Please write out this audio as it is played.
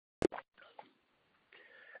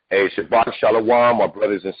Hey, Shabbat Shalom, my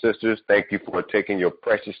brothers and sisters. Thank you for taking your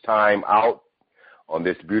precious time out on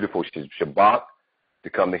this beautiful Shabbat to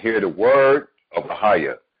come to hear the word of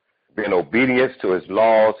AHAYAH, being obedience to his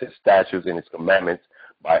laws, his statutes, and his commandments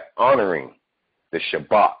by honoring the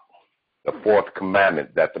Shabbat, the fourth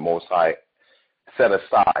commandment that the Most High set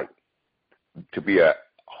aside to be a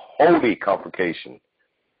holy convocation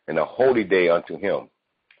and a holy day unto him.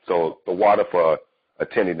 So the water for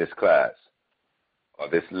attending this class or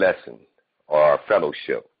this lesson or our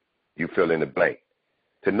fellowship, you fill in the blank.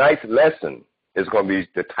 Tonight's lesson is going to be,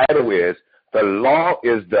 the title is, The Law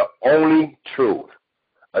is the Only Truth.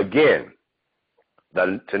 Again,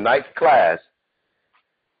 tonight's class,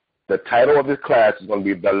 the title of this class is going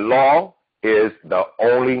to be, The Law is the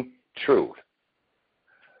Only Truth.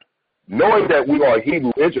 Knowing that we are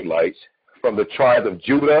Hebrew Israelites from the tribes of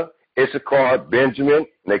Judah, Issachar, Benjamin,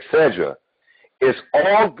 and etc., it's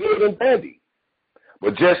all good and dandy.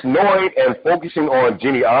 But just knowing and focusing on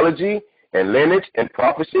genealogy and lineage and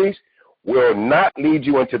prophecies will not lead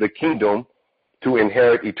you into the kingdom to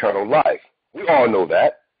inherit eternal life. We all know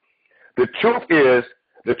that. The truth is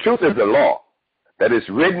the law that is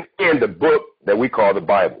written in the book that we call the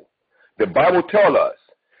Bible. The Bible tells us,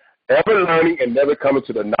 ever learning and never coming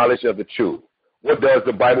to the knowledge of the truth. What does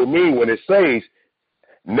the Bible mean when it says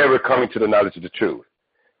never coming to the knowledge of the truth?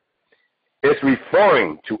 It's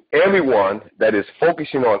referring to everyone that is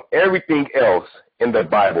focusing on everything else in the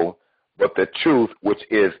Bible but the truth, which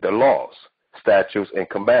is the laws, statutes, and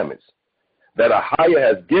commandments that AHAYAH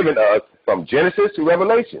has given us from Genesis to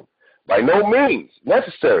Revelation. By no means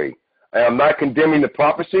necessary. I am not condemning the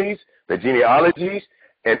prophecies, the genealogies,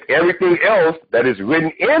 and everything else that is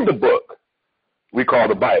written in the book we call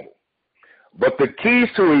the Bible. But the keys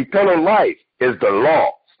to eternal life is the law,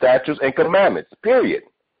 statutes, and commandments, period.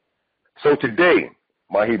 So today,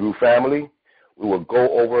 my Hebrew family, we will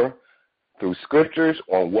go over through scriptures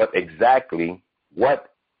on what is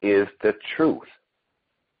the truth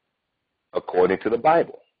according to the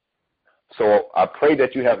Bible. So I pray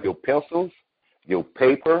that you have your pencils, your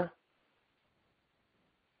paper,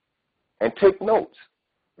 and take notes,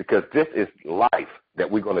 because this is life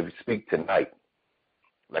that we're going to speak tonight.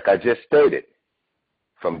 Like I just stated,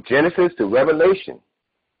 from Genesis to Revelation,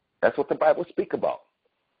 that's what the Bible speaks about.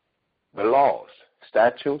 The laws,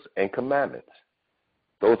 statutes, and commandments.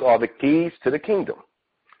 Those are the keys to the kingdom.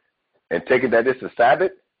 And taking that it's a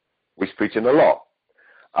Sabbath, we're preaching the law.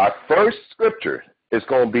 Our first scripture is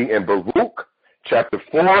going to be in Baruch chapter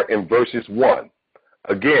 4 and verses 1.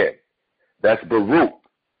 Again, that's Baruch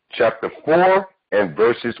chapter 4 and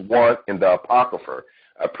verses 1 in the Apocrypha.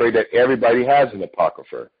 I pray that everybody has an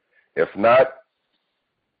Apocrypha. If not,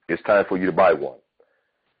 it's time for you to buy one.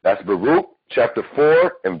 That's Baruch chapter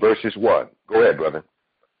 4 and verses 1. Go ahead, brother.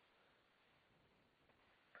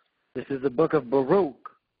 This is the book of Baruch,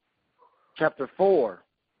 chapter 4,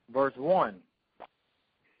 verse 1.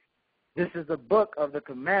 This is the book of the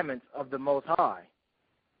commandments of the Most High,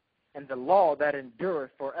 and the law that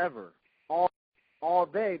endureth forever. All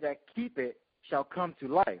they that keep it shall come to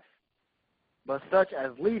life, but such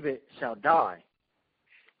as leave it shall die.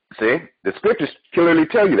 See, the scriptures clearly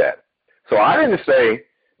tell you that. So I didn't say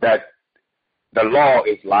that the law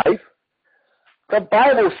is life. The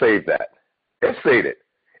Bible says that. It said it.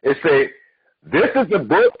 It said, this is the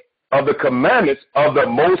book of the commandments of the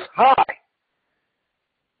Most High,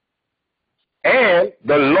 and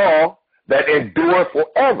the law that endureth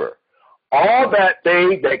forever. All that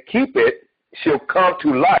they that keep it shall come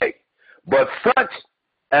to life, but such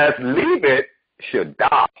as leave it shall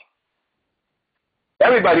die.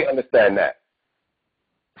 Everybody understand that.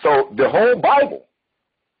 So the whole Bible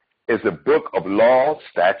is a book of laws,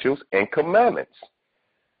 statutes, and commandments.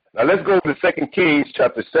 Now let's go to 2 Kings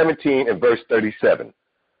chapter 17 and verse 37.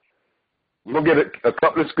 We're going to get a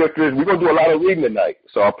couple of scriptures. We're going to do a lot of reading tonight.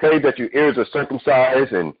 So I pray that your ears are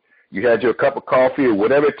circumcised and you had your cup of coffee or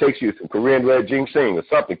whatever it takes you, some Korean red ginseng or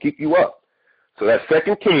something, keep you up. So that's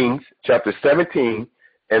 2 Kings chapter 17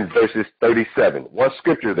 and verses 37. One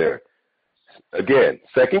scripture there. Again,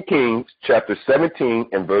 2 Kings chapter 17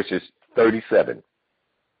 and verses 37.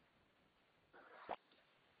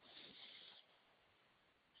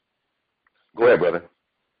 Go ahead, brother.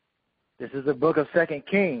 This is the book of 2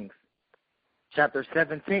 Kings, chapter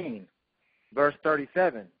 17, verse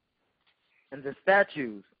 37. And the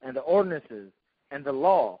statutes and the ordinances and the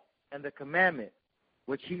law and the commandment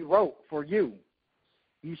which he wrote for you,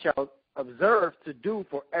 you shall observe to do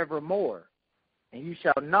forevermore, and you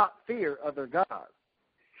shall not fear other gods.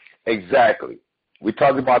 Exactly. We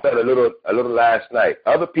talked about that a little last night.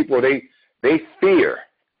 Other people, they fear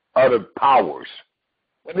other powers.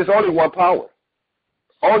 But there's only one power.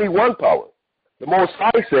 only one power. The Most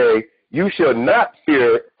High say, you shall not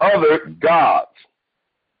fear other gods.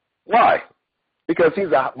 Why? Because he's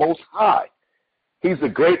the Most High. He's the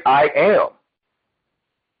great I am.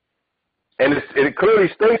 And it clearly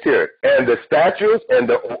states here, and the statutes and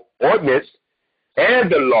the ordinance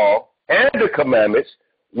and the law and the commandments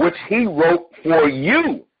which he wrote for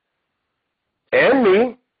you and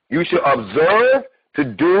me, you shall observe to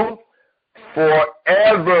do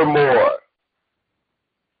forevermore.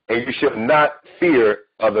 And you shall not fear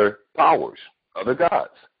other powers, other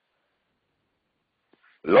gods.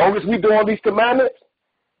 As long as we do all these commandments,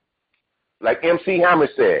 like MC Hammer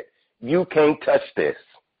said, you can't touch this.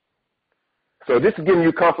 So this is giving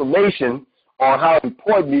you confirmation on how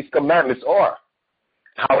important these commandments are,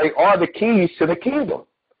 how they are the keys to the kingdom.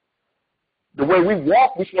 The way we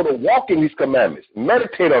walk, we're supposed to walk in these commandments,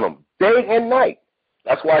 meditate on them day and night.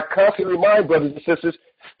 That's why I constantly remind brothers and sisters,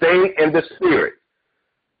 stay in the spirit.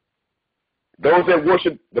 Those that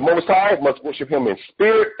worship the Most High must worship him in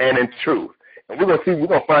spirit and in truth. And we're going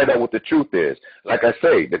to find out what the truth is. Like I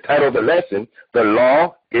say, the title of the lesson, the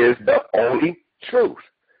law is the only truth.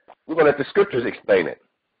 We're going to let the scriptures explain it.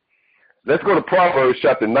 Let's go to Proverbs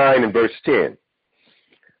chapter 9 and verse 10.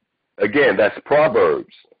 Again, that's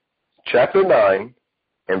Proverbs chapter 9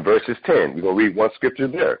 and verses 10. We're going to read one scripture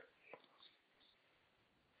there.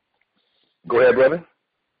 Go ahead, brother.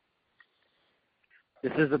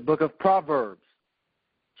 This is the book of Proverbs,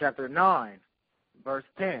 chapter 9, verse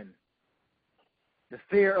 10. The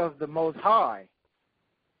fear of the Most High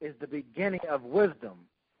is the beginning of wisdom,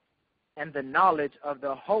 and the knowledge of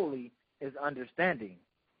the holy is understanding.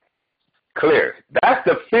 Clear. That's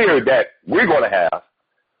the fear that we're going to have.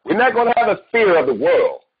 We're not going to have a fear of the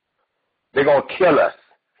world. They're going to kill us.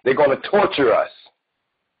 They're going to torture us.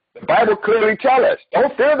 The Bible clearly tells us,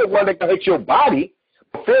 don't fear the one that can hurt your body,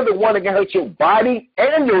 but fear the one that can hurt your body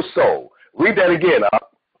and your soul. Read that again.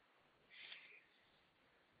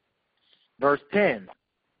 Verse 10.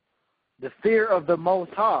 The fear of the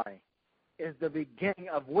Most High is the beginning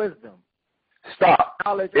of wisdom. Stop.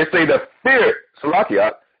 It say the fear,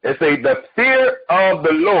 Salakia, it say the fear of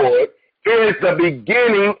the Lord is the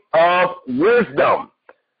beginning of wisdom.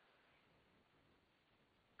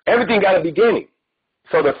 Everything got a beginning.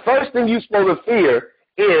 So the first thing you're supposed to fear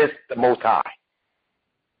is the Most High.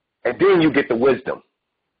 And then you get the wisdom.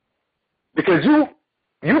 Because you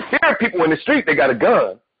fear people in the street that got a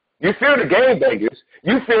gun. You fear the gangbangers.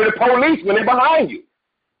 You fear the police when they're behind you.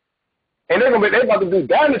 And they're about to do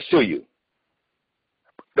damage to you.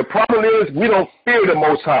 The problem is we don't fear the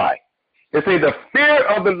Most High. They say the fear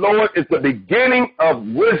of the Lord is the beginning of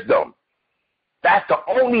wisdom. That's the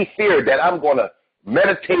only fear that I'm going to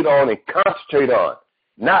meditate on and concentrate on.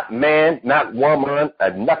 Not man, not woman,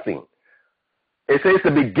 nothing. It says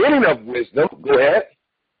the beginning of wisdom. Go ahead.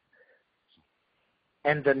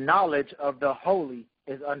 And the knowledge of the holy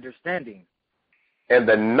is understanding. And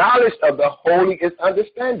the knowledge of the holy is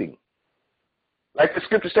understanding. Like the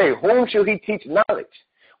scripture say, whom shall he teach knowledge?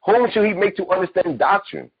 Whom shall he make to understand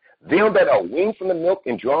doctrine? Them that are weaned from the milk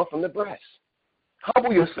and drawn from the breast.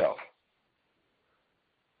 Humble yourself.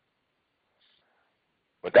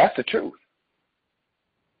 But that's the truth.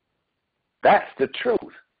 That's the truth.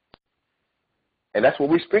 And that's what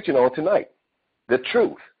we're preaching on tonight. The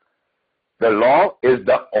truth. The law is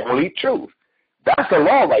the only truth. That's the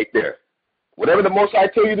law right there. Whatever the Most High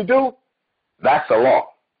tell you to do, that's the law.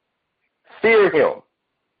 Fear him.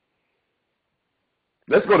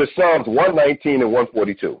 Let's go to Psalms 119 and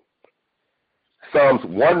 142. Psalms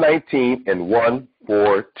 119 and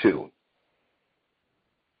 142.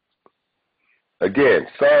 Again,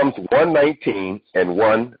 Psalms 119 and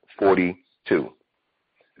 142.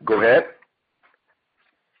 Go ahead.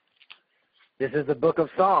 This is the book of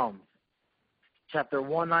Psalms, chapter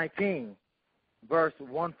 119, verse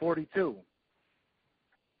 142.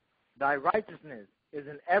 Thy righteousness is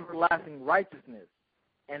an everlasting righteousness,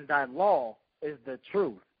 and thy law is the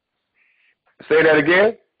truth. Say that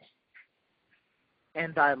again.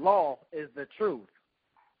 And thy law is the truth.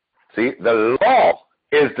 See, the law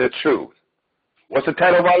is the truth. What's the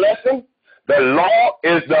title of our lesson? The law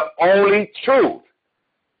is the only truth.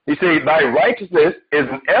 He said, thy righteousness is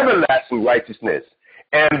an everlasting righteousness,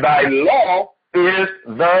 and thy law is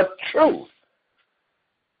the truth.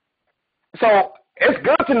 So it's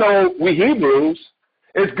good to know we Hebrews.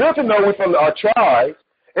 It's good to know we're from our tribes.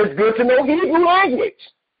 It's good to know Hebrew language.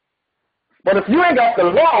 But if you ain't got the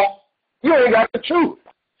law, you ain't got the truth.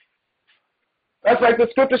 That's like the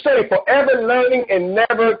scripture say, forever learning and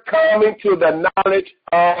never coming to the knowledge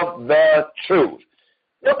of the truth.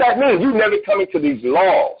 What that means, you never coming to these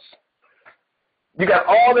laws. You got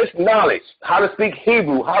all this knowledge, how to speak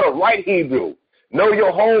Hebrew, how to write Hebrew, know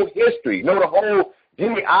your whole history, know the whole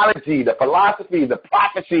genealogy, the philosophy, the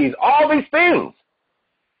prophecies, all these things.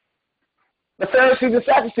 The Pharisees and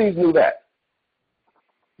Sadducees knew that.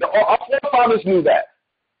 Our forefathers knew that.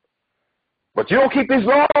 But you don't keep these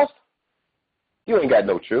laws, you ain't got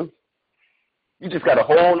no truth. You just got a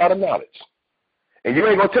whole lot of knowledge. And you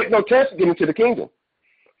ain't going to take no chance to get into the kingdom.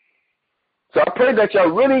 So I pray that y'all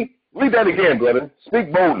really read that again, brother.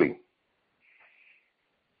 Speak boldly.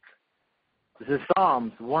 This is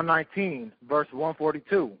Psalms 119, verse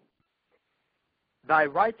 142. Thy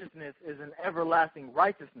righteousness is an everlasting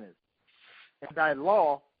righteousness, and thy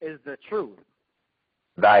law is the truth.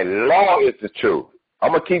 Thy law is the truth.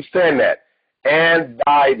 I'm going to keep saying that. And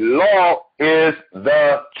thy law is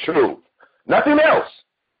the truth. Nothing else.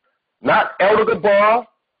 Not Elder Gabar,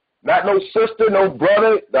 not no sister, no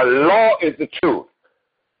brother. The law is the truth.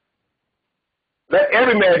 Let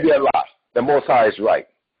every man be a lie. The Most High is right.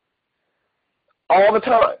 All the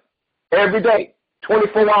time. Every day.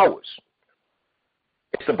 24 hours.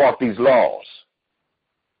 It's about these laws.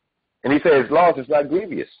 And he says laws is not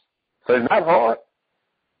grievous. So it's not hard.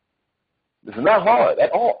 This is not hard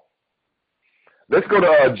at all. Let's go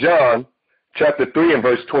to John chapter 3 and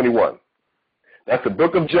verse 21. That's the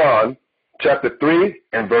book of John chapter 3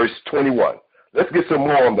 and verse 21. Let's get some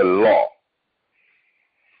more on the law.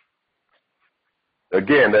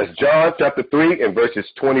 Again, that's John chapter 3 and verses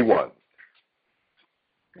 21.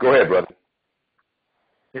 Go ahead, brother.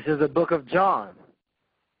 This is the book of John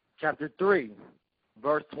chapter 3,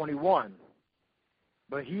 verse 21.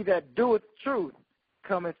 But he that doeth truth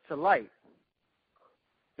cometh to light,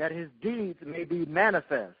 that his deeds may be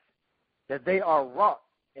manifest, that they are wrought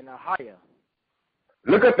in AHAYAH.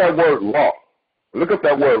 Look at that word wrought. Look at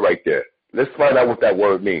that word right there. Let's find out what that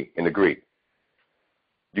word means in the Greek.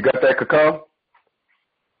 You got that, Kakam?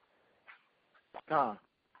 All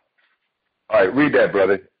right, read that,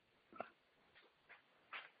 brother.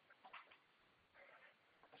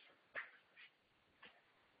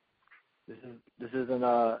 This is in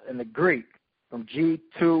the Greek from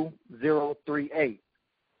G2038.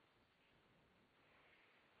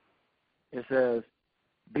 It says,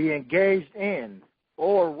 be engaged in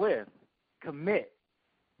or with, commit,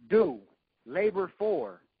 do, labor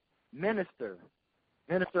for, minister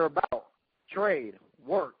about, trade,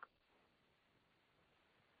 work.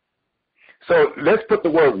 So let's put the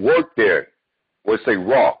word work there where it say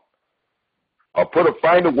raw. Or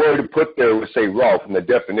find a word to put there where it say raw from the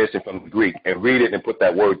definition from the Greek and read it and put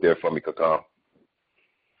that word there for me, Kakam.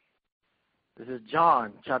 This is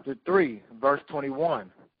John chapter 3, verse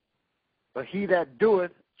 21. But he that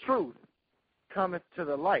doeth truth cometh to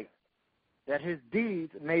the light, that his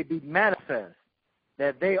deeds may be manifest,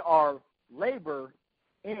 that they are labor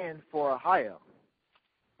in for AHAYAH.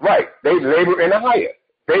 Right. They labor in AHAYAH.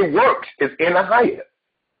 Their works is in AHAYAH.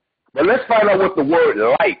 But let's find out what the word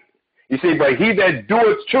light. You see, but he that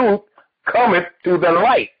doeth truth cometh to the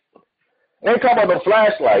light. They ain't talking about no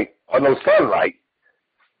flashlight or no sunlight.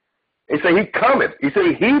 He say he cometh. He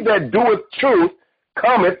say he that doeth truth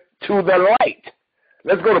cometh to the light.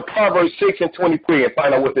 Let's go to Proverbs 6 and 23 and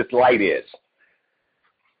find out what this light is.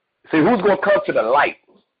 See, who's going to come to the light?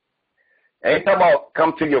 I ain't talking about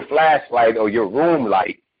come to your flashlight or your room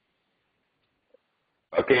light.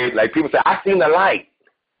 Okay, like people say, I seen the light.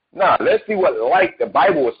 Nah, let's see what light the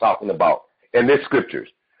Bible was talking about in this scriptures.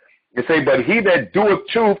 It say, but he that doeth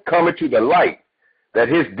truth cometh to the light, that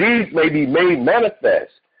his deeds may be made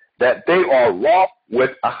manifest, that they are wrought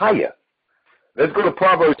with AHAYAH. Let's go to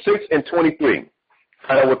Proverbs 6 and 23.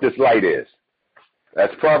 Find out what this light is.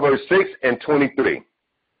 That's Proverbs 6 and 23.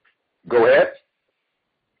 Go ahead.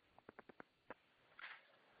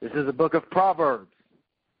 This is the book of Proverbs,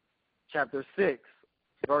 chapter 6,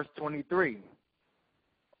 verse 23.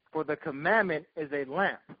 For the commandment is a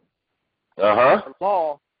lamp. The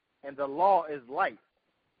law, and the law is light.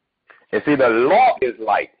 And see, the law is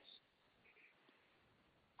light.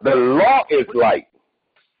 The law is light.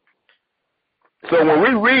 So when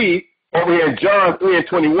we read over here in John 3 and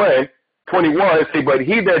 21, it say, but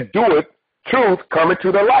he that doeth truth cometh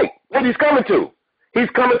to the light. What he's coming to? He's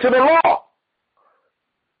coming to the law.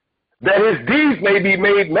 That his deeds may be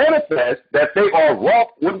made manifest, that they are wrought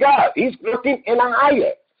with God. He's looking in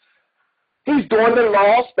AHAYAH. He's doing the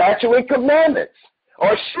law, statute, and commandments.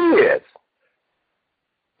 Or she is.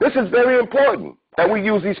 This is very important that we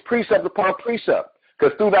use these precept upon precept.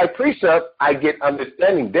 Because through thy precept, I get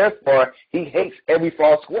understanding. Therefore, he hates every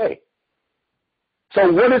false way.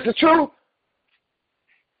 So what is the truth?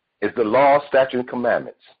 It's the law, statute, and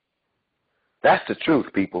commandments. That's the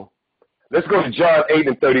truth, people. Let's go to John 8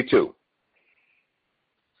 and 32.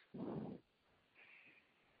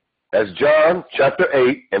 That's John chapter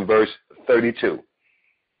 8 and verse 32.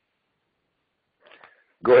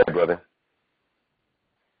 Go ahead, brother.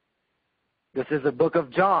 This is the book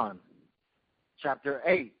of John, chapter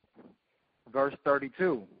 8, verse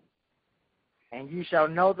 32. And you shall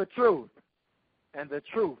know the truth, and the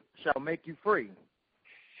truth shall make you free.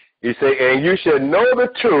 You say, and you shall know the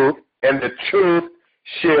truth, and the truth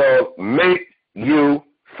shall make you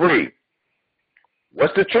free.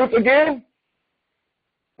 What's the truth again?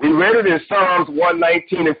 We read it in Psalms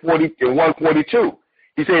 119 and 142.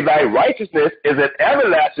 He said, thy righteousness is an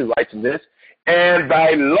everlasting righteousness, and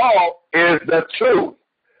thy law is the truth.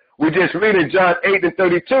 We just read in John 8 and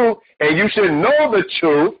 32, and you should know the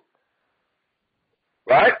truth,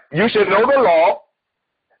 right? You should know the law,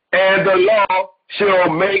 and the law shall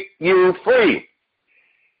make you free.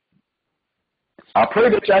 I pray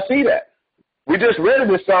that y'all see that. We just read it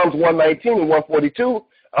in Psalms 119 and 142.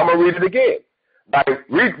 I'm going to read it again.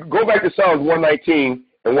 Go back to Psalms 119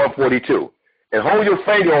 and 142, and hold your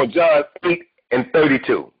finger on John 8 and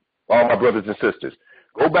 32, all my brothers and sisters.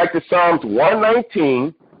 Go back to Psalms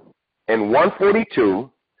 119 and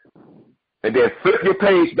 142, and then flip your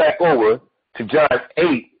page back over to John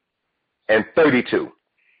 8 and 32.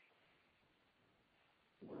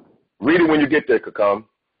 Read it when you get there, Kakam.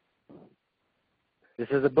 This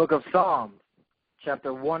is the book of Psalms,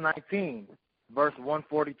 chapter 119, verse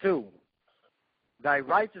 142. Thy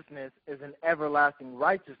righteousness is an everlasting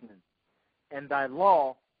righteousness, and thy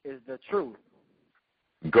law is the truth.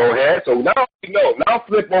 Go ahead. So now you know. Now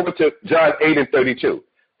flip over to John 8 and 32.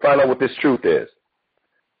 Find out what this truth is.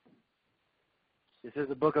 This is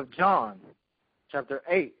the book of John, chapter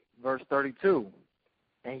 8, verse 32.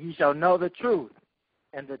 And ye shall know the truth,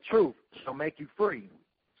 and the truth shall make you free.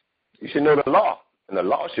 You should know the law, and the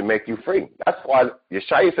law should make you free. That's why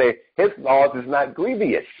Yeshaya say his laws is not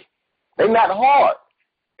grievous. They're not hard.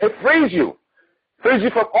 It frees you. Frees you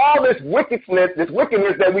from all this wickedness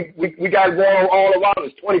that we got going on all around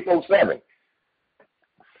us 24/7.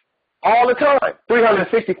 All the time,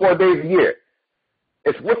 364 days a year.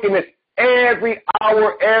 It's wickedness every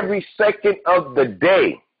hour, every second of the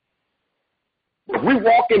day. If we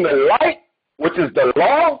walk in the light, which is the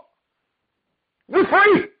law, we're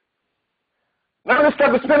free. None of this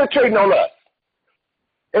stuff is penetrating on us.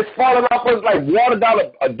 It's falling off us like water down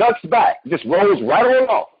a duck's back. It just rolls right on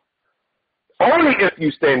off. Only if you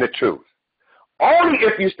stay in the truth. Only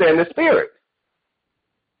if you stay in the spirit.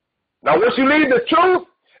 Now, once you leave the truth,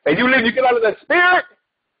 and you get out of the spirit,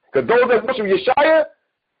 because those that worship Yeshaya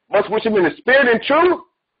must worship in the spirit and truth,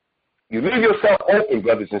 you leave yourself open,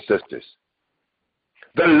 brothers and sisters.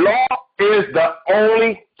 The law is the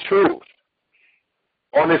only truth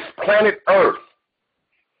on this planet Earth,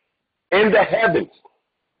 in the heavens.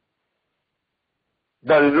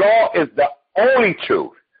 The law is the only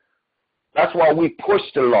truth. That's why we push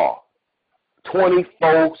the law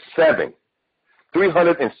 24/7,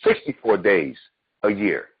 364 days a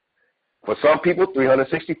year. For some people,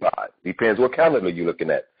 365. Depends what calendar you're looking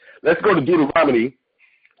at. Let's go to Deuteronomy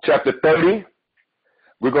chapter 30.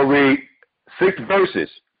 We're going to read 6 verses,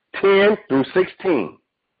 10 through 16.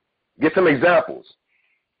 Get some examples.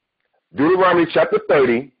 Deuteronomy chapter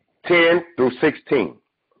 30, 10 through 16.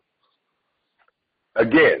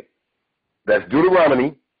 Again, that's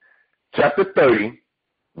Deuteronomy chapter 30,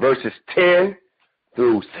 verses 10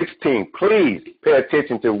 through 16. Please pay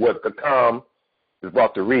attention to what Kakam is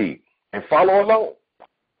about to read and follow along.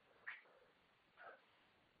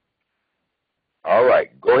 All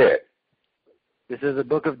right, go ahead. This is the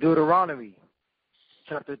book of Deuteronomy,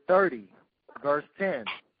 chapter 30, verse 10.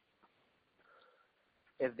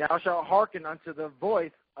 If thou shalt hearken unto the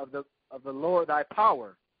voice of the Lord thy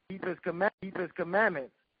power, keep his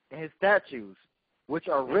commandments and his statutes, which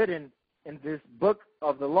are written in this book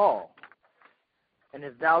of the law. And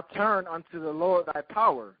if thou turn unto the Lord thy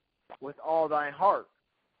power with all thy heart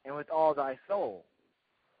and with all thy soul.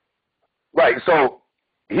 Right, so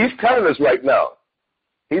he's telling us right now,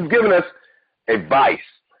 he's giving us advice.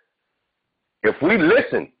 If we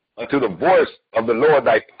listen unto the voice of the Lord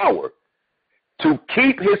thy power, to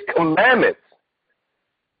keep his commandments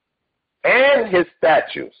and his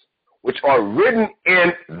statutes, which are written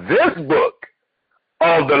in this book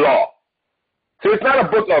of the law. So it's not a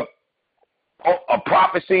book of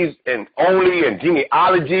prophecies and only and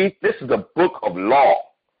genealogy. This is a book of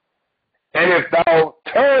law. And if thou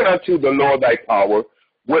turn unto the Lord thy power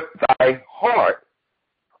with thy heart,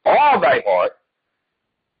 all thy heart,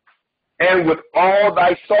 and with all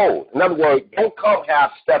thy soul. In other words, don't come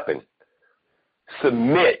half-stepping.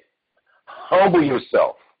 Submit. Humble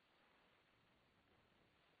yourself.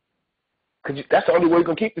 Because that's the only way you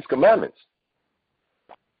can keep these commandments.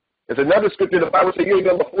 There's another scripture in the Bible says you ain't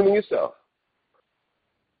never fooling yourself.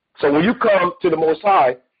 So when you come to the Most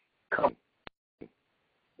High, come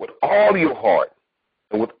with all your heart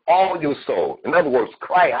and with all your soul. In other words,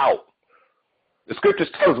 cry out. The scriptures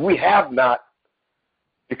tell us we have not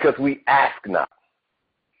because we ask not.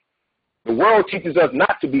 The world teaches us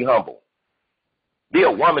not to be humble. Be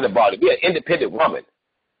a woman about it. Be an independent woman.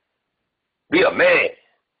 Be a man.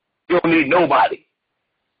 You don't need nobody.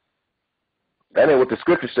 That ain't what the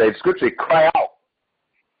scriptures say. The scriptures say, cry out.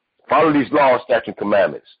 Follow these laws, statutes, and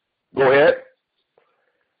commandments. Go ahead.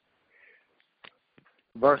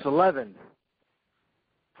 Verse 11.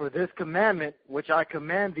 For this commandment which I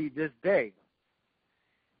command thee this day,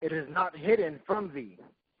 it is not hidden from thee,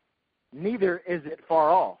 neither is it far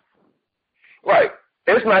off. Right.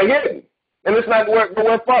 It's not hidden. And it's not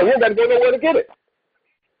nowhere far. You ain't got to go nowhere to get it.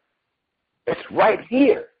 It's right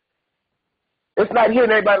here. It's not here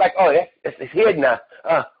and everybody like, oh, it's here now.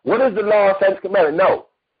 What is the law, statutes, commandment? No.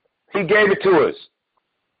 He gave it to us.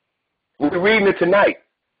 We'll be reading it tonight.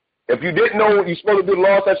 If you didn't know what you're supposed to do, the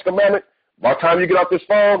law, statutes, commandment, by the time you get off this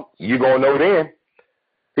phone, you're going to know then.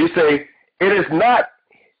 He say, it is not,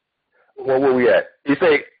 where we at? He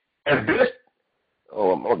say, and this,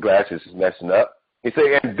 oh, my glasses is messing up. He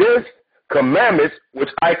say, and this commandments which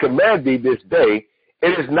I command thee this day,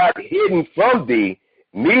 it is not hidden from thee,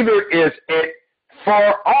 neither is it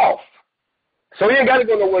far off. So you ain't got to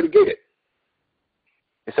go nowhere to get it.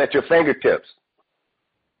 It's at your fingertips.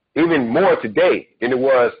 Even more today than it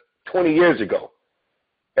was 20 years ago.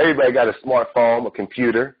 Everybody got a smartphone, a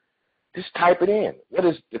computer. Just type it in. What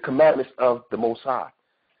is the commandments of the Most High?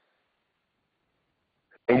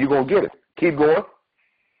 And you're going to get it. Keep going.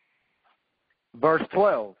 Verse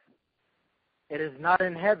 12. It is not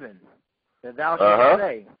in heaven that thou shalt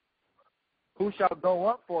say, who shall go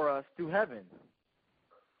up for us to heaven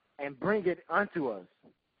and bring it unto us,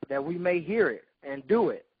 that we may hear it and do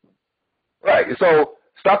it. Right. So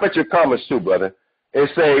stop at your comments too, brother, and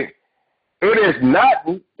say, it is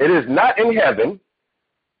not in heaven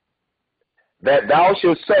that thou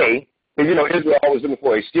shalt say, because, Israel always looking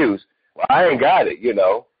for an excuse. Well, I ain't got it,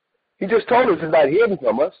 He just told us it's not hidden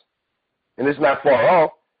from us, and it's not far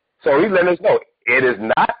off. So he's letting us know, it is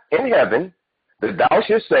not in heaven that thou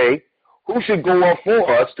shalt say, who should go up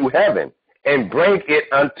for us to heaven and bring it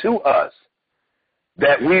unto us,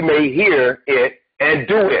 that we may hear it and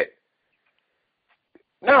do it.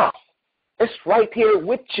 No, it's right here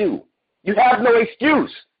with you. You have no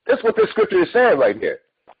excuse. That's what the scripture is saying right here.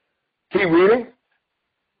 Keep reading.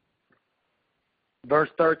 Verse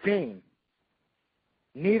 13.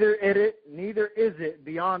 Neither is it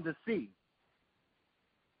beyond the sea,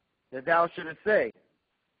 that thou shouldest say,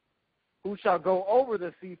 who shall go over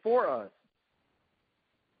the sea for us,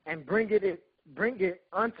 and bring it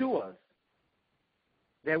unto us,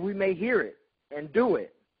 that we may hear it and do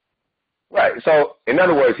it. Right. So, in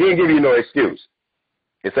other words, he didn't give you no excuse.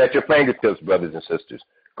 It's at your fingertips, brothers and sisters.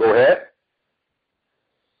 Go ahead.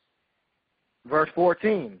 Verse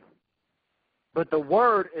 14. But the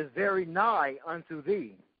word is very nigh unto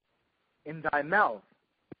thee, in thy mouth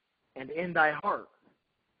and in thy heart,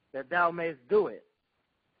 that thou mayest do it.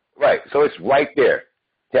 Right. So it's right there.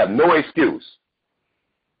 You have no excuse.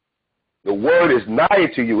 The word is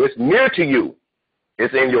nigh to you. It's near to you.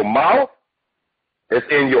 It's in your mouth. It's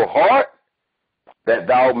in your heart, that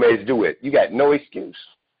thou mayest do it. You got no excuse.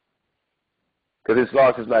 Because this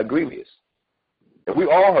law is not grievous. And we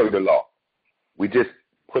all heard the law. We just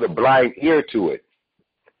put a blind ear to it.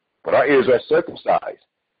 But our ears are circumcised.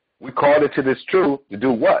 We called it to this truth to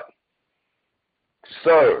do what? To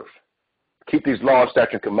serve. Keep these laws,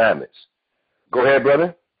 statutes, and commandments. Go ahead,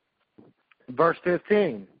 brother. Verse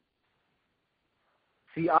 15.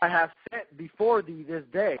 See, I have set before thee this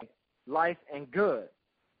day life and good,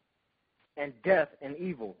 and death and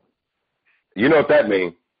evil. You know what that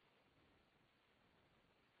means?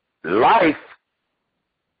 Life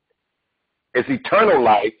is eternal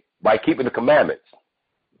life by keeping the commandments.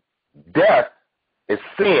 Death is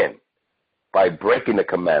sin by breaking the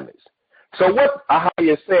commandments. So what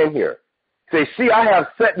AHAYAH is saying here? Say, see, I have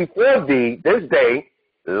set before thee this day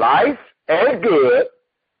life and good,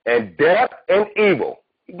 and death and evil.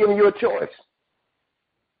 He's giving you a choice.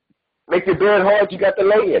 Make your bed hard, you got to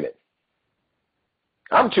lay in it.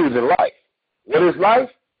 I'm choosing life. What is life?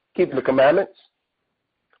 Keeping the commandments.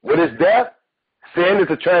 What is death? Sin is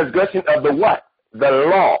a transgression of the what? The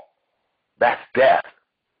law. That's death.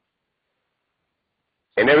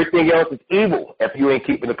 And everything else is evil. If you ain't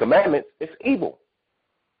keeping the commandments, it's evil.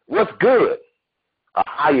 What's good?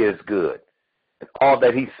 AHAYAH is good. And all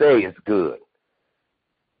that he say is good.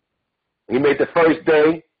 He made the first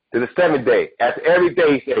day to the seventh day. After every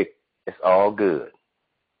day, he said, it's all good.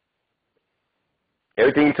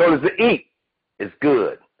 Everything he told us to eat is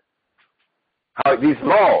good. How these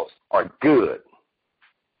laws are good.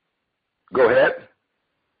 Go ahead.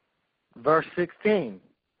 Verse 16.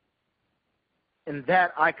 In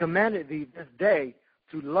that I commanded thee this day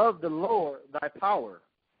to love the Lord thy power,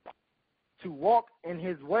 to walk in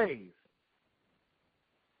his ways,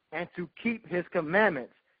 and to keep his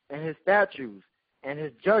commandments and his statutes and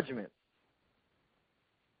his judgments,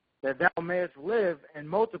 that thou mayest live and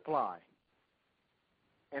multiply.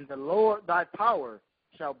 And the Lord thy power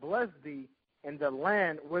shall bless thee in the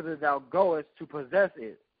land whither thou goest to possess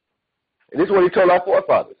it. And this is what he told our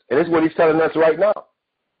forefathers. And this is what he's telling us right now.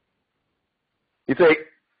 He said,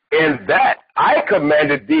 in that I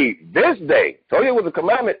commanded thee this day. Told you it was a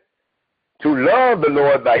commandment to love the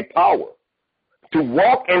Lord thy power, to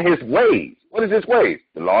walk in his ways. What is his ways?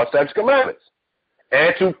 The law, statutes, commandments.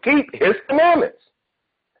 And to keep his commandments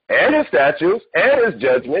and his statutes and his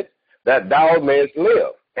judgments, that thou mayest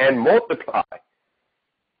live and multiply.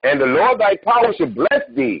 And the Lord thy power shall bless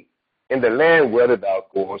thee in the land whither thou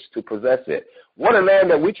goest to possess it. What a land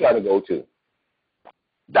that we try to go to.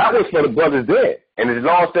 That was for the brothers then. And these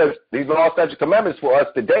law, statutes, commandments for us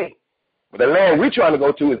today. But the land we're trying to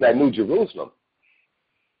go to is that New Jerusalem.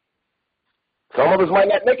 Some of us might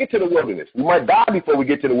not make it to the wilderness. We might die before we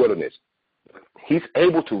get to the wilderness. He's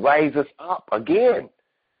able to rise us up again,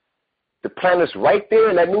 to plant us right there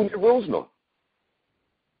in that New Jerusalem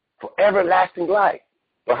for everlasting life.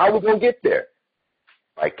 But how are we going to get there?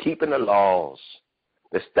 By keeping the laws,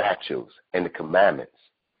 the statutes, and the commandments.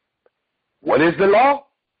 What is the law?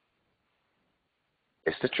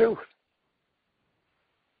 It's the truth.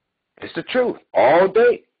 It's the truth all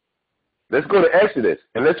day. Let's go to Exodus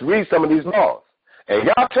and let's read some of these laws. And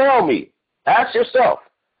y'all tell me, ask yourself,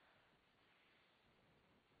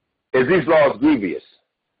 is these laws grievous?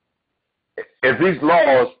 Is these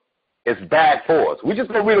laws is bad for us? We're just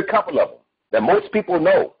going to read a couple of them that most people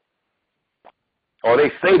know, or they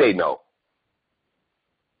say they know.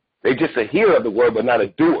 They just a hearer of the word, but not a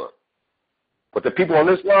doer. But the people on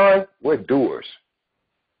this line, we're doers.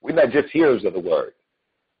 We're not just hearers of the word.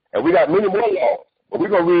 And we got many more laws, but we're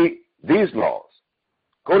going to read these laws.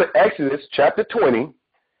 Go to Exodus chapter 20,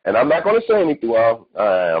 and I'm not going to say anything. Well,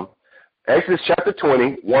 I am. Exodus chapter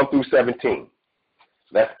 20, 1 through 17.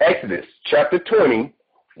 That's Exodus chapter 20,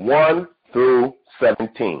 1 through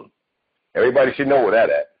 17. Everybody should know where that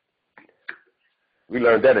at. We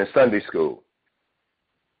learned that in Sunday school.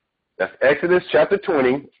 That's Exodus chapter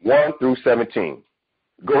 20, 1 through 17.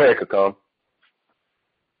 Go ahead, Kakam.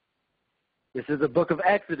 This is the book of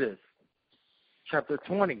Exodus, chapter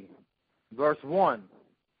 20, verse 1.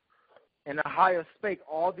 And AHAYAH spake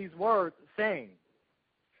all these words, saying,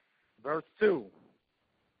 verse 2,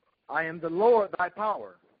 I am the Lord thy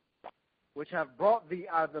power, which have brought thee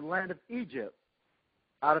out of the land of Egypt,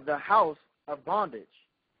 out of the house of bondage.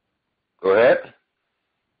 Go ahead.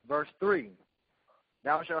 Verse 3,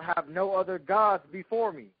 thou shalt have no other gods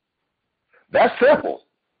before me. That's simple.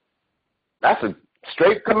 That's a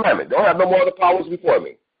straight commandment. Don't have no more other powers before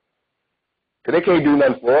me. Because they can't do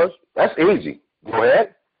nothing for us. That's easy. Go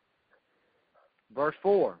ahead. Verse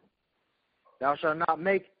 4, thou shalt not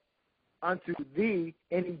make unto thee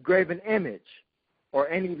any graven image, or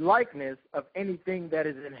any likeness of anything that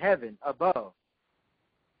is in heaven above,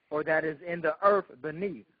 or that is in the earth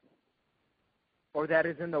beneath, or that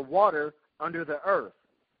is in the water under the earth.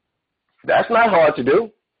 That's not hard to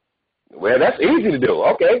do. Well, that's easy to do.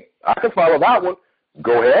 Okay, I can follow that one.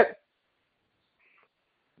 Go ahead.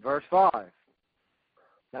 Verse 5,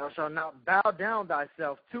 thou shalt not bow down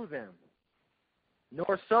thyself to them,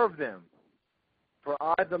 nor serve them. For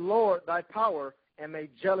I, the Lord, thy power, am a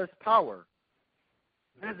jealous power,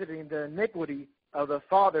 visiting the iniquity of the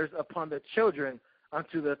fathers upon the children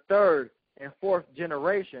unto the third and fourth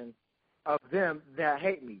generation of them that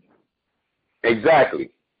hate me.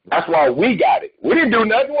 Exactly. That's why we got it. We didn't do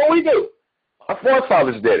nothing. What we do? Our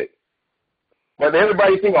forefathers did it. But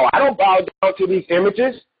everybody think, oh, I don't bow down to these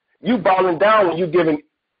images. You bowing down when you're giving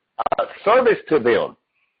service to them.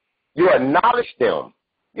 You acknowledge them.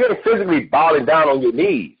 You're physically bowing down on your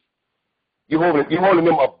knees. You're holding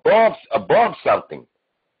them above something.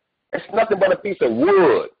 It's nothing but a piece of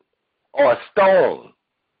wood or a stone.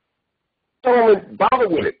 Don't even bother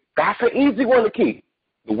with it. That's an easy one to keep.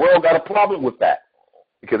 The world got a problem with that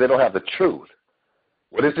because they don't have the truth.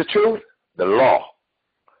 What is the truth? The law.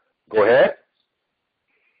 Go ahead.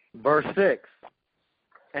 Verse 6,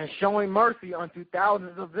 and showing mercy unto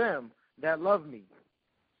thousands of them that love me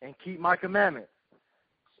and keep my commandments.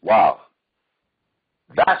 Wow.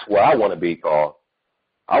 That's where I want to be, Carl.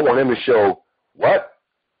 I want him to show what?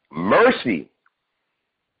 mercy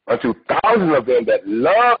unto thousands of them that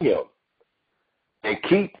love him and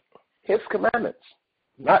keep his commandments.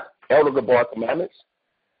 Not Elder Gabar commandments.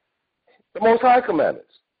 The Most High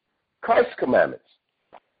commandments. Christ's commandments.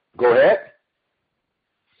 Go ahead.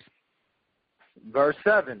 Verse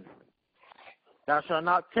 7. Thou shalt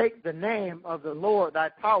not take the name of the Lord thy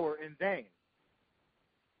power in vain.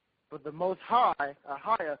 For the Most High,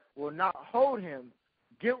 AHAYAH, will not hold him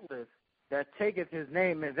guiltless that taketh his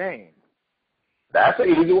name in vain. That's an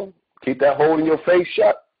easy one. Keep that hole in your face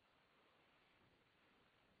shut.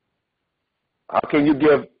 How can you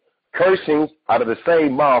give cursings out of the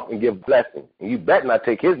same mouth and give blessings? And you better not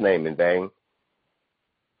take his name in vain.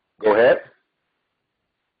 Go ahead.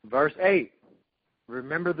 Verse 8.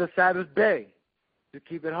 Remember the Sabbath day to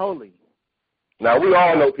keep it holy. Now, we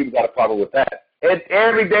all know people got a problem with that. And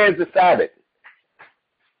every day is the Sabbath.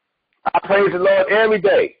 I praise the Lord every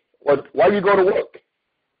day. Why you go to work?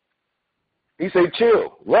 He say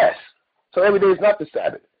chill, rest. So every day is not the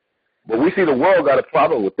Sabbath. But we see the world got a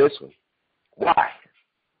problem with this one. Why?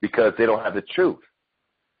 Because they don't have the truth.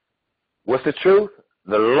 What's the truth?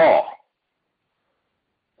 The law.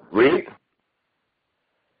 Read.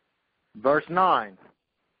 Verse 9.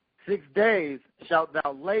 6 days shalt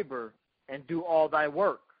thou labor and do all thy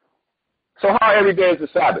work. So how every day is the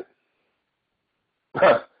Sabbath?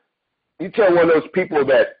 You tell one of those people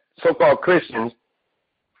that so-called Christians,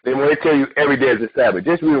 then when they tell you every day is the Sabbath,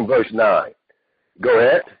 just read in verse 9. Go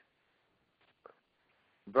ahead.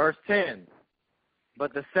 Verse 10.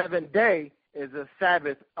 But the seventh day is the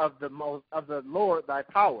Sabbath of the Lord thy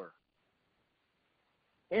power.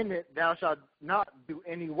 In it thou shalt not do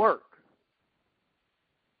any work.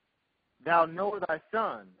 Thou nor thy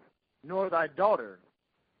son, nor thy daughter,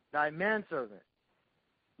 thy manservant,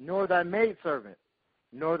 nor thy maidservant,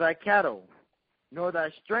 nor thy cattle, nor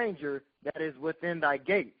thy stranger that is within thy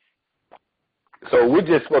gates. So we're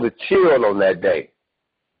just supposed to chill on that day.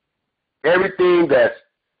 Everything that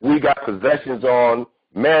we got possessions on,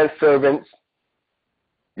 manservants,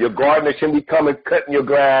 your gardener shouldn't be coming cutting your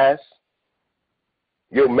grass.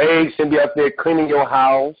 Your maid shouldn't be up there cleaning your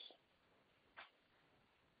house.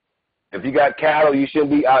 If you got cattle, you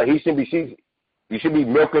shouldn't be out. You should be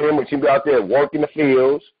milking them. You should be out there working the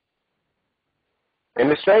fields.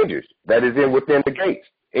 And the strangers that is within the gates.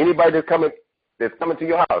 Anybody that's coming to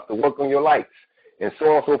your house to work on your lights and so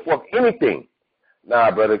on and so forth. Anything.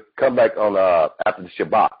 Nah, brother, come back on after the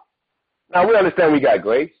Shabbat. Now we understand we got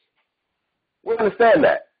grace. We understand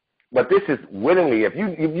that. But this is willingly. If you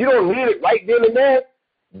don't need it right then and there,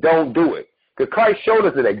 don't do it. Because Christ showed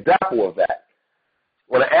us an example of that.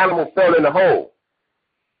 When an animal fell in the hole,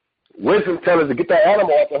 wisdom tells us to get that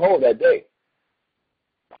animal off the hole that day.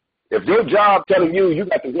 If your job telling you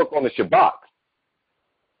got to work on the Shabbat,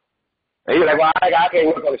 and you're like, well, I can't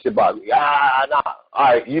work on the Shabbat. Nah. All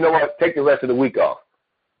right, you know what? Take the rest of the week off.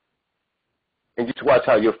 And just watch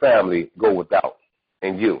how your family go without,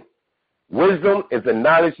 and you. Wisdom is the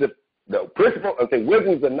knowledge of the principle.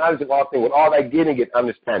 Wisdom is the knowledge of all things. With all thy getting, get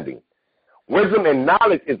understanding. Wisdom and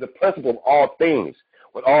knowledge is the principle of all things.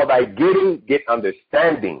 With all thy getting, get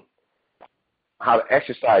understanding. How to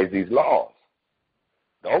exercise these laws.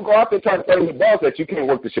 Don't go out there trying to tell the boss that you can't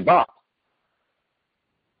work the Shabbat.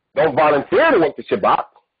 Don't volunteer to work the Shabbat.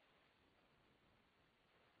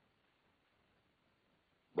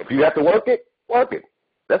 But if you have to work it, work it.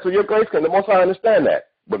 That's what your grace can. The Most High understand that.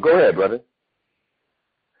 But go ahead, brother.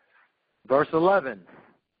 Verse 11.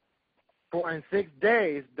 For in 6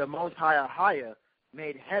 days the Most High AHAYAH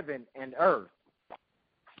made heaven and earth,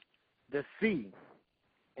 the sea,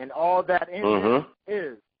 and all that in it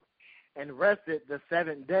is, and rested the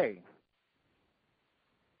seventh day.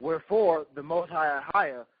 Wherefore the Most High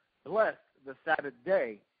AHAYAH blessed the Sabbath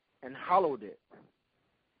day and hallowed it.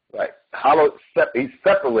 Right. He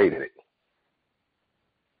separated it.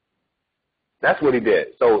 That's what he did.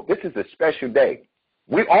 So this is a special day.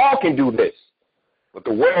 We all can do this. But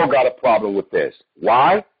the world got a problem with this.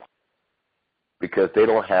 Why? Because they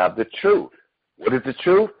don't have the truth. What is the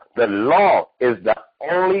truth? The law is the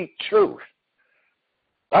only truth.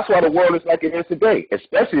 That's why the world is like it is today,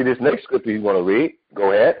 especially this next scripture you want to read.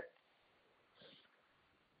 Go ahead.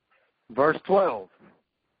 Verse 12.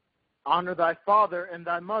 Honor thy father and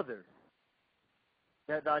thy mother,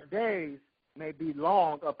 that thy days may be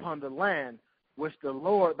long upon the land which the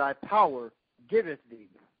Lord thy power giveth thee.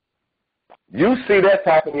 You see that's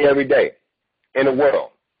happening every day in the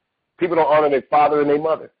world. People don't honor their father and their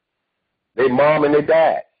mother, their mom and their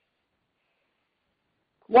dad.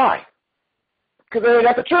 Why? Because they ain't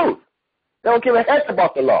got the truth. They don't give a heck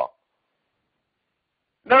about the law.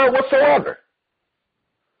 None whatsoever.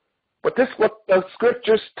 But this is what the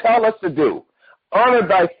scriptures tell us to do. Honor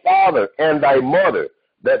thy father and thy mother,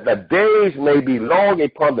 that the days may be long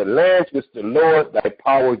upon the lands which the Lord thy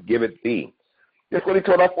power giveth thee. This is what he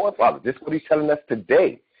told our forefathers. This is what he's telling us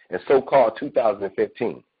today in so-called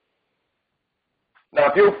 2015. Now,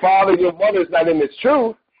 if your father and your mother is not in this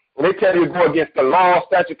truth, when they tell you to go against the law,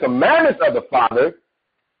 statute, commandments of the Father,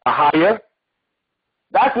 AHAYAH,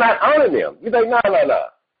 that's not honoring them. You think, no,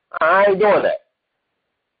 I ain't doing that.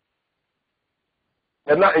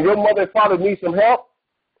 And your mother and father need some help,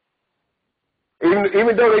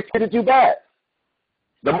 even though they treated you bad.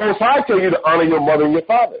 The Most High tell you to honor your mother and your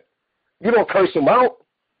father. You don't curse them out.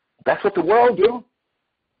 That's what the world do.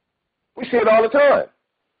 We see it all the time.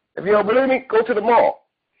 If you don't believe me, go to the mall.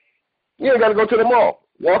 You ain't got to go to the mall.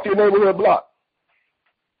 Walk your neighborhood block.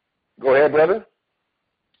 Go ahead, brother.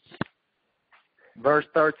 Verse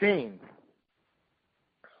 13.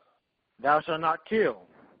 Thou shalt not kill.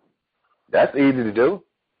 That's easy to do.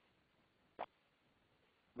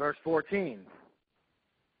 Verse 14.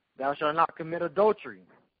 Thou shalt not commit adultery.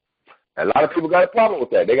 A lot of people got a problem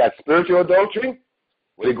with that. They got spiritual adultery,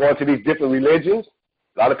 where they go into these different religions.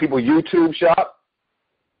 A lot of people YouTube shop.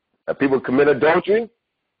 And people commit adultery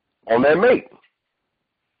on their mate.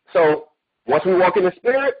 So once we walk in the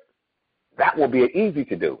Spirit, that will be easy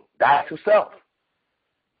to do. Die to self.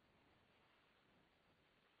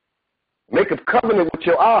 Make a covenant with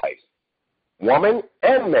your eyes, woman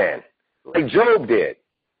and man, like Job did.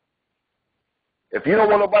 If you don't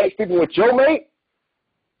want nobody sleeping with your mate,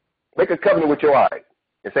 make a covenant with your eyes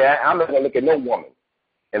and say, I'm not going to look at no woman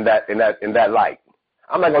in that light.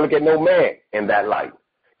 I'm not going to look at no man in that light,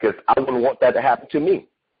 because I wouldn't want that to happen to me.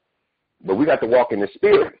 But we got to walk in the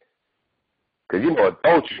Spirit, because you know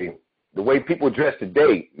adultery, the way people dress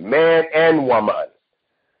today, man and woman.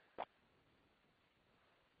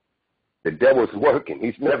 The devil's working.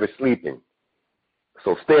 He's never sleeping.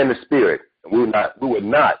 So stay in the Spirit. And we would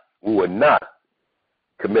not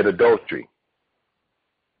commit adultery.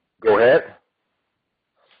 Go ahead.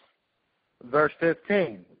 Verse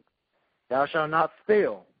 15. Thou shalt not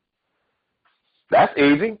steal. That's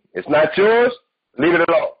easy. It's not yours. Leave it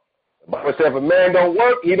alone. The Bible says if a man don't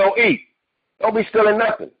work, he don't eat. Don't be stealing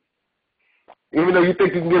nothing. Even though you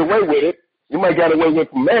think you can get away with it, you might get away with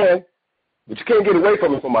it from man, but you can't get away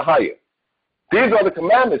from it from a higher. These are the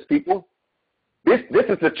commandments, people. This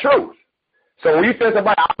is the truth. So when you say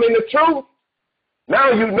somebody, I'm in the truth, now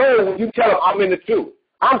you know when you tell them I'm in the truth,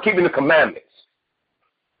 I'm keeping the commandments.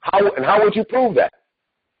 How would you prove that?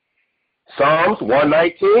 Psalms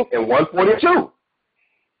 119 and 142.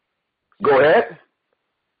 Go ahead.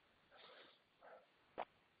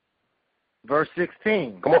 Verse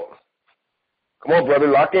 16. Come on, brother,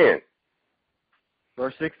 lock in.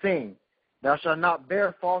 Verse 16. Thou shalt not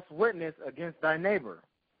bear false witness against thy neighbor.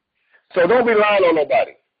 So don't be lying on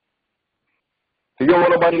nobody. So you don't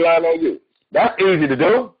want nobody lying on you. That's easy to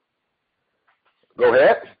do. Go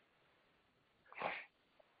ahead.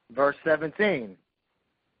 Verse 17.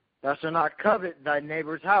 Thou shalt not covet thy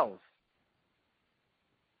neighbor's house.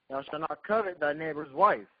 Thou shalt not covet thy neighbor's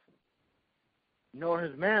wife, nor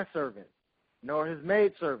his manservant, nor his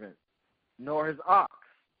maidservant, nor his ox,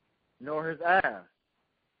 nor his ass,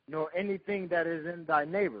 nor anything that is in thy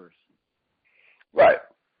neighbor's. Right.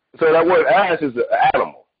 So that word ass is an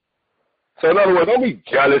animal. So in other words, don't be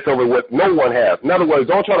jealous over what no one has. In other words,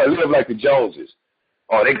 don't try to live like the Joneses.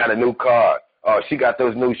 Oh, they got a new car. Oh, she got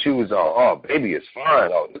those new shoes on. Oh, baby is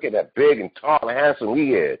fine. Oh, look at that big and tall and handsome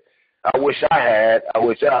he is. I wish I had.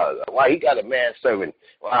 Why he got a manservant?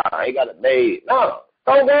 Wow, he got a maid. No,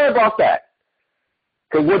 don't worry about that.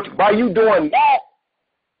 Because by you doing that,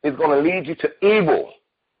 it's going to lead you to evil,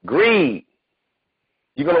 greed.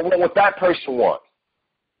 You're going to want what that person wants.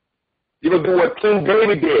 You're going to do what King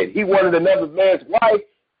David did. He wanted another man's wife.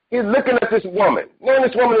 He's looking at this woman. Man,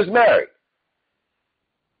 this woman is married.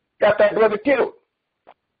 Got that brother killed.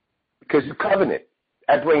 Because you covenant.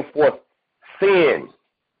 That brings forth sin.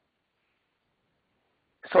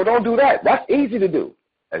 So don't do that. That's easy to do.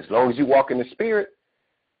 As long as you walk in the Spirit,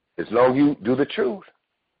 as long as you do the truth.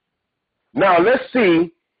 Now let's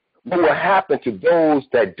see what will happen to those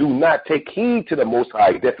that do not take heed to the Most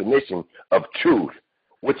High definition of truth,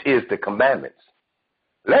 which is the commandments.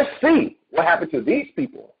 Let's see what happened to these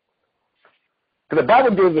people. Because the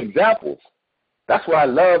Bible gives examples. That's why I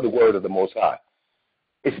love the word of the Most High.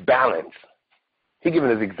 It's balance. He's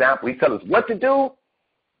giving us example. He tells us what to do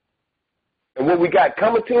and what we got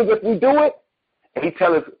coming to us if we do it. And he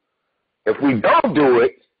tells us if we don't do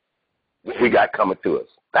it, what we got coming to us.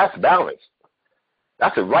 That's balance.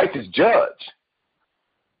 That's a righteous judge.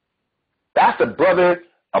 That's a brother,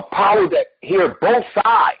 a power that hears both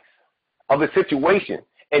sides. of the situation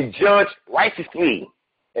and judge righteously.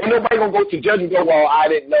 Ain't nobody going to go to judge and go, well, I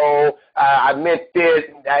didn't know, I meant this.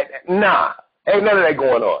 Nah, ain't none of that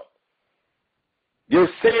going on. Your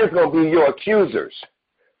sin's going to be your accusers.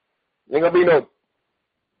 Ain't going to be no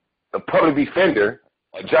public defender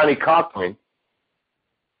or Johnny Cochran.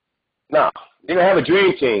 Nah, you're going to have a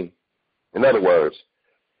dream team, in other words.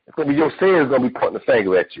 It's going to be your sins going to be pointing the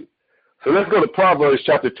finger at you. So let's go to Proverbs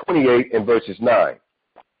chapter 28 and verses 9.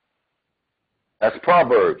 That's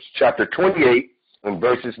Proverbs chapter 28 and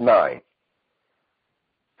verses 9.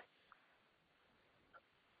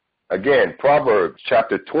 Again, Proverbs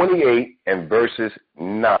chapter 28 and verses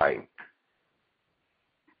 9.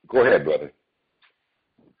 Go ahead, brother.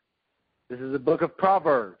 This is the book of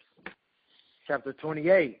Proverbs, chapter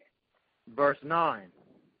 28, verse 9.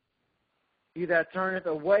 He that turneth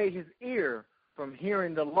away his ear from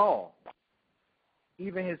hearing the law,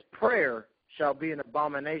 even his prayer shall be an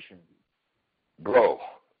abomination. Bro,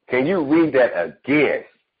 can you read that again?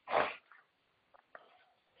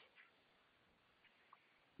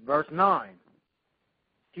 Verse 9.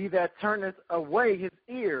 He that turneth away his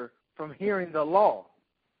ear from hearing the law,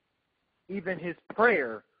 even his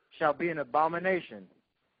prayer shall be an abomination.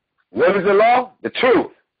 What is the law? The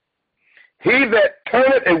truth. He that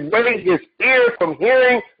turneth away his ear from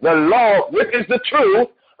hearing the law, which is the truth,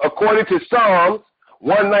 according to Psalms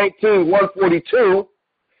 119, 142,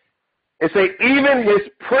 it say, even his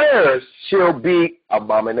prayers shall be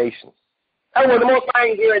abominations. That's what the Most High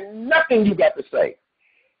ain't hearing nothing you got to say.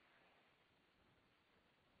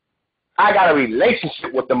 I got a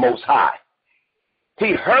relationship with the Most High.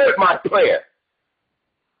 He heard my prayer.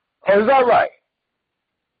 Oh, is that right?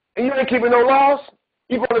 And you ain't keeping no laws?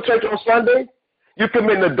 You going to church on Sunday? You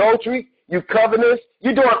committing adultery? You covetous?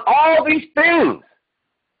 You doing all these things.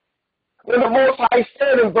 When the Most High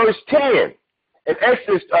said in verse 10, in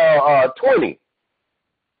Exodus 20,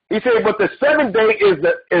 he said, but the seventh day is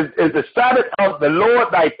the Sabbath of the Lord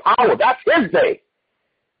thy power. That's his day.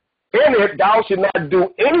 In it thou shalt not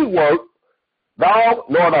do any work, thou,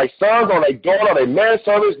 nor thy sons, nor thy daughter, nor thy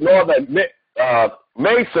manservants, nor thy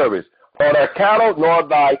maidservants, nor thy cattle, nor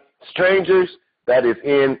thy strangers that is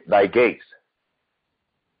in thy gates.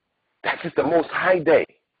 That's just the Most High day.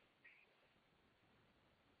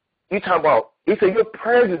 You talking about, he said, your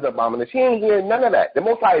prayers is abomination. He ain't hearing none of that. The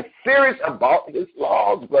Most High is serious about his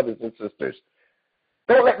laws, brothers and sisters.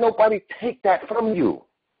 Don't let nobody take that from you.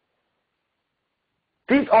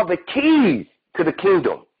 These are the keys to the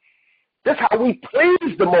kingdom. That's how we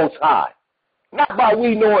please the Most High. Not by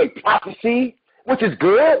we knowing prophecy, which is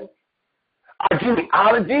good. Our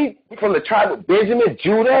genealogy from the tribe of Benjamin,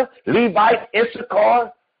 Judah, Levite,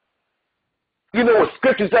 Issachar. You know what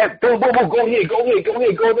scriptures that, boom, boom, boom, go here, go here, go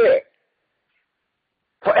here, go there.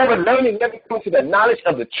 Forever learning, never coming to the knowledge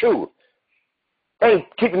of the truth. Ain't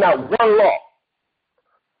keeping out one law.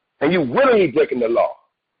 And you willingly breaking the law.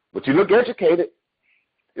 But you look educated.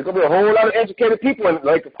 There's going to be a whole lot of educated people in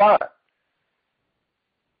Lake of Fire.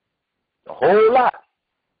 A whole lot.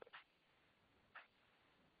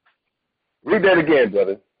 Read that again,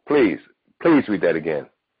 brother. Please. Please read that again.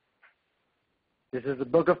 This is the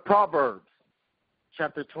book of Proverbs,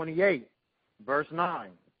 chapter 28, verse 9.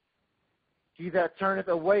 He that turneth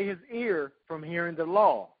away his ear from hearing the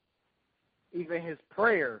law, even his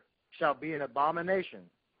prayer shall be an abomination.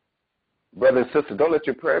 Brother and sister, don't let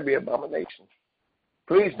your prayer be an abomination.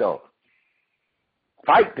 Please don't.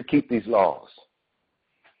 Fight to keep these laws.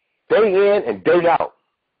 Day in and day out.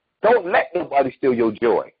 Don't let nobody steal your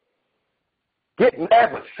joy. Get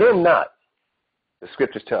mad, but sin not. The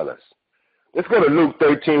scriptures tell us. Let's go to Luke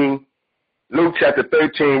 13. Luke chapter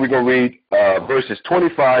 13, we're going to read verses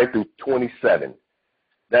 25 through 27.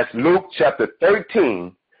 That's Luke chapter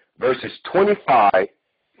 13, verses 25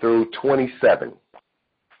 through 27.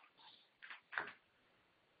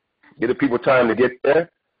 Give the people time to get there.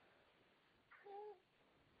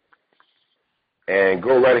 And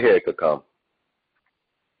go right ahead, Kakam.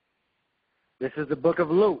 This is the book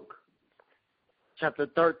of Luke, chapter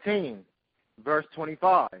 13, verse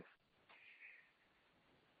 25.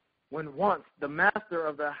 When once the master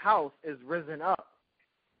of the house is risen up,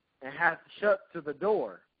 and hath shut to the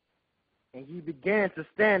door, and he began to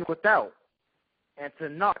stand without, and to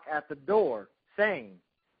knock at the door, saying,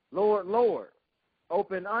 Lord, Lord,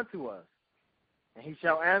 open unto us. And he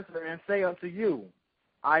shall answer and say unto you,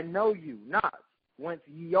 I know you not, whence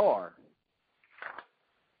ye are.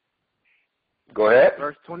 Go ahead.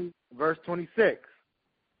 Verse 26.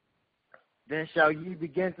 Then shall ye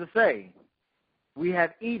begin to say, we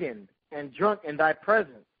have eaten and drunk in thy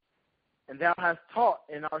presence, and thou hast taught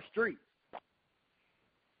in our streets.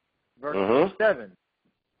 Verse 27.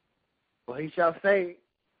 But he shall say,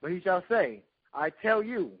 I tell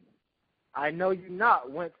you, I know you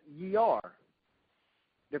not whence ye are.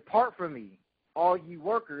 Depart from me, all ye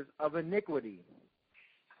workers of iniquity.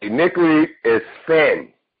 Iniquity is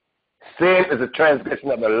sin. Sin is a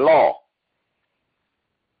transgression of the law.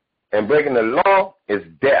 And breaking the law is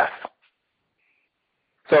death.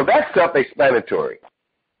 So that's self-explanatory.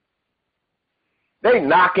 They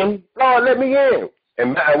knocking, Lord, let me in.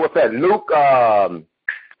 And what's that? Luke,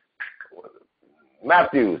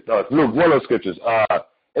 Matthew, no, it's Luke, one of those scriptures.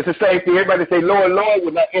 It's the same thing. Everybody say, Lord, Lord,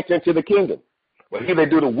 will not enter into the kingdom. But here they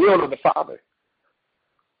do the will of the Father.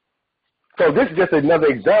 So this is just another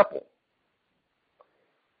example.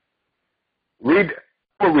 We'll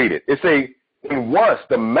read it. It says, and once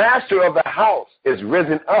the master of the house is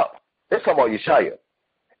risen up, it's talking about YASHAYA,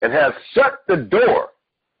 and has shut the door,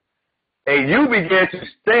 and you begin to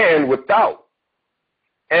stand without,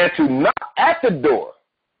 and to knock at the door,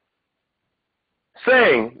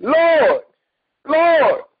 saying, Lord,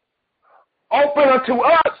 Lord, open unto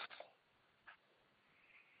us.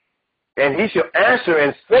 And he shall answer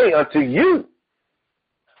and say unto you,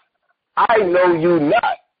 I know you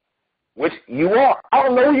not, which you are. I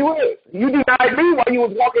don't know who you is. You denied me while you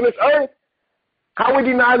was walking this earth. How we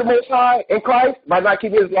deny the Most High in Christ? By not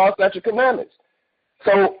keeping his law, statutes, commandments.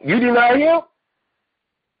 So you deny him,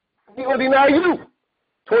 he will deny you.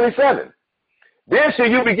 27. Then shall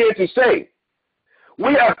you begin to say,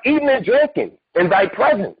 we have eaten and drinking in thy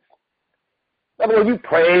presence. In other words, you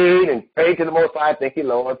prayed and prayed to the Most High, thank you,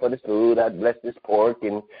 Lord, for this food. I bless this pork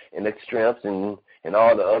and the shrimps and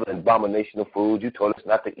all the other abominational foods you told us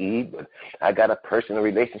not to eat, but I got a personal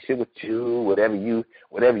relationship with you. Whatever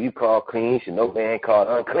you call clean should no man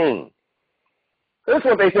call unclean. This is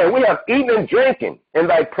what they say. We have eaten and drinking in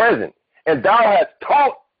thy presence, and thou hast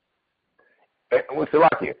taught,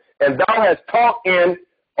 and thou hast taught in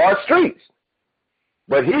our streets.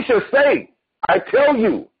 But he shall say, I tell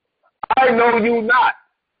you, I know you not,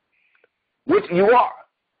 which you are.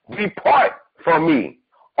 Depart from me,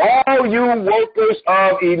 all you workers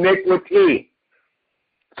of iniquity.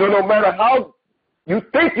 So no matter how you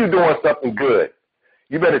think you're doing something good,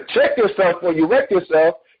 you better check yourself before you wreck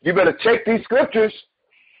yourself. You better check these scriptures.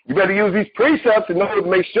 You better use these precepts in order to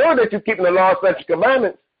make sure that you're keeping the law, statutes,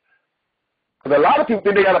 commandments. Because a lot of people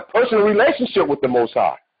think they got a personal relationship with the Most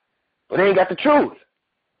High, but they ain't got the truth.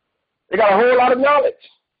 They got a whole lot of knowledge.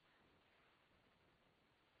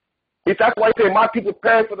 That's why he said, my people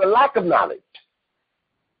perish for the lack of knowledge.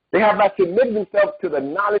 They have not submitted themselves to the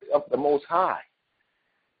knowledge of the Most High.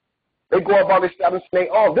 They go about establishing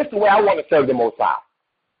their own. This is the way I want to serve the Most High.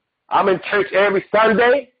 I'm in church every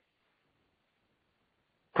Sunday,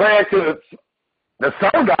 praying to the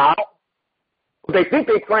sun god, but they think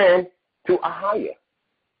they're praying to AHAYAH.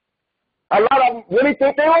 A lot of them really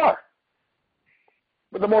think they are.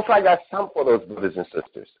 But the Most High got some for those brothers and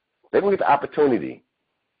sisters. They don't get the opportunity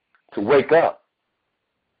to wake up.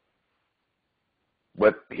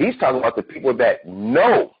 But he's talking about the people that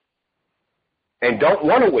know and don't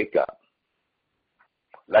want to wake up.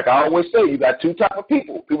 Like I always say, you got two types of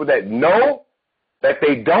people. People that know that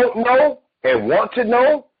they don't know and want to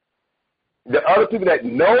know. The other people that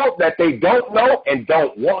know that they don't know and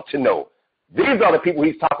don't want to know. These are the people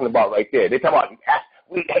he's talking about right there. They're talking about,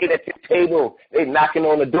 we ate at the table. They knocking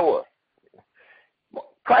on the door.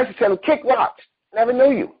 Christ is telling them, kick rocks. Never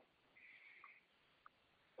knew you.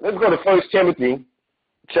 Let's go to 1 Timothy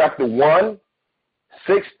chapter 1,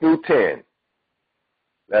 6 through 10.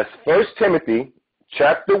 That's 1 Timothy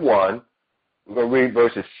chapter 1. We're going to read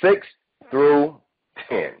verses 6 through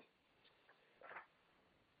 10.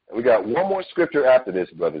 And we got one more scripture after this,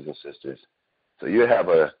 brothers and sisters. So you have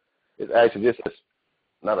it's actually just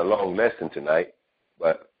not a long lesson tonight,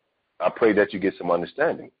 but I pray that you get some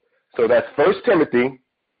understanding. So that's 1 Timothy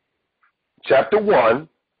chapter 1,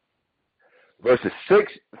 verses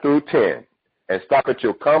 6 through 10. And stop at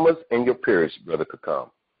your commas and your periods, Brother Kakam.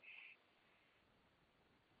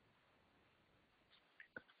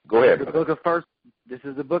 Go ahead, brother. This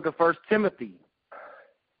is the book of 1 Timothy,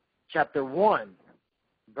 chapter 1,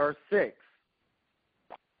 verse 6.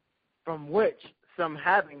 From which some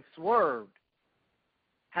having swerved,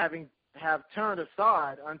 have turned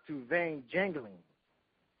aside unto vain jangling.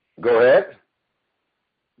 Go ahead.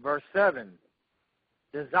 Verse 7.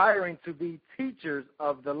 Desiring to be teachers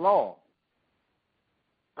of the law,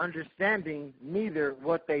 understanding neither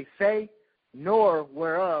what they say nor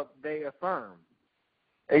whereof they affirm.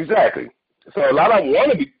 Exactly. So a lot of them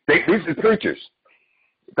want to be, these are preachers.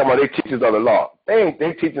 Come on, they teachers of the law. They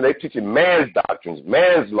teaching man's doctrines,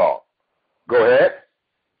 man's law. Go ahead.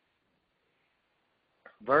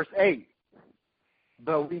 Verse 8.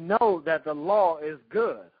 But we know that the law is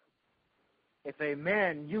good if a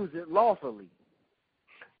man use it lawfully.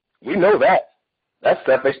 We know that. That's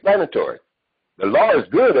self-explanatory. The law is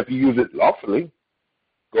good if you use it lawfully.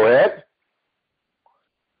 Go ahead.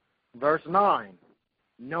 Verse 9,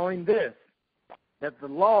 knowing this, that the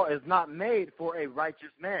law is not made for a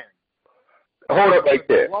righteous man. Hold up right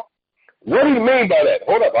there. What do you mean by that?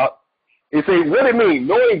 Hold up. You say, what do you mean?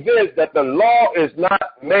 Knowing this, that the law is not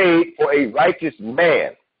made for a righteous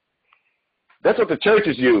man. That's what the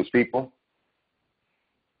churches use, people.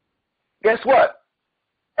 Guess what?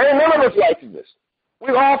 Ain't none of us righteousness.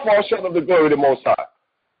 We all fall short of the glory of the Most High.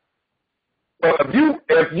 But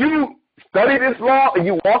if you study this law and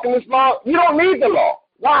you walk in this law, you don't need the law.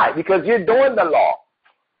 Why? Because you're doing the law.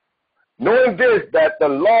 Knowing this, that the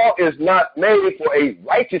law is not made for a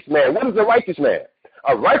righteous man. What is a righteous man?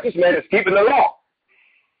 A righteous man is keeping the law.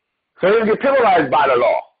 So he doesn't get penalized by the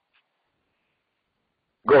law.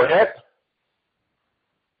 Go ahead.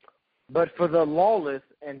 But for the lawless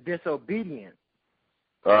and disobedient,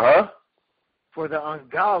 for the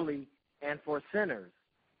ungodly and for sinners.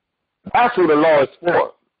 That's who the law is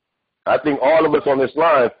for. I think all of us on this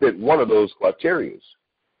line fit one of those criteria,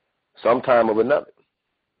 sometime or another.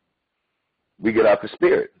 We get out the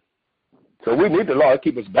spirit. So we need the law to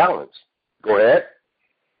keep us balanced. Go ahead.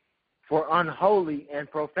 For unholy and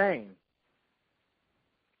profane,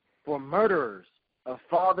 for murderers of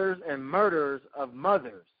fathers and murderers of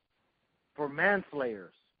mothers, for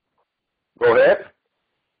manslayers. Go ahead.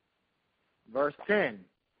 Verse 10,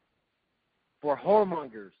 for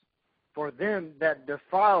whoremongers, for them that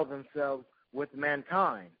defile themselves with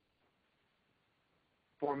mankind,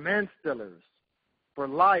 for men-stealers, for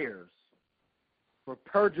liars, for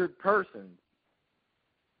perjured persons,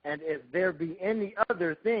 and if there be any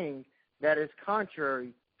other thing that is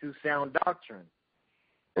contrary to sound doctrine.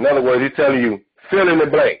 In other words, he's telling you, fill in the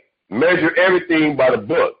blank. Measure everything by the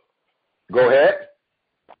book. Go ahead.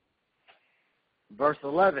 Verse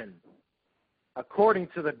 11, according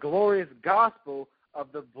to the glorious gospel of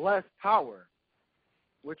the blessed power,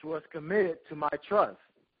 which was committed to my trust.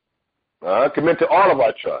 Commit to all of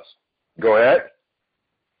our trust. Go ahead.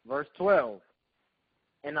 Verse 12,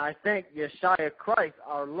 and I thank YASHAYA Christ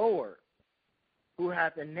our Lord, who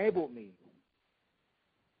hath enabled me,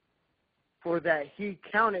 for that he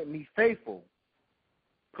counted me faithful,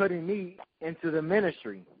 putting me into the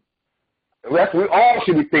ministry. We all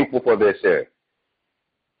should be thankful for this here.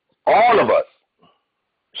 All of us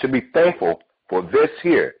should be thankful for this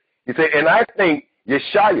here. You say, and I thank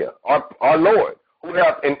YASHAYA, our Lord, who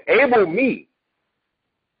hath enabled me,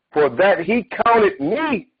 for that he counted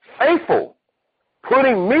me faithful,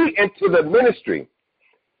 putting me into the ministry.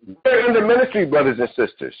 We're in the ministry, brothers and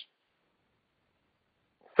sisters.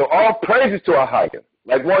 So all praises to AHAYAH.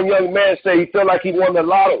 Like one young man said, he felt like he won the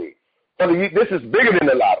lottery. Brother, this is bigger than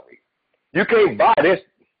the lottery. You can't buy this.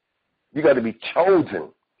 You got to be chosen.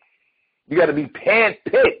 You got to be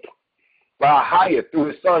handpicked by AHAYAH through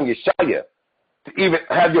his son YASHAYA to even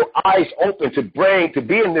have your eyes open to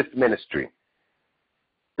be in this ministry,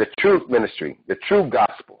 the truth ministry, the true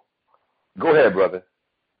gospel. Go ahead, brother.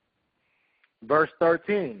 Verse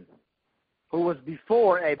 13, who was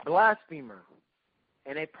before a blasphemer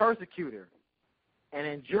and a persecutor and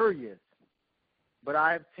injurious, but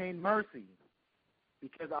I obtained mercy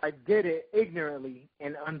because I did it ignorantly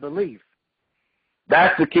in unbelief.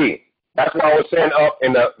 That's the key. That's what I was saying up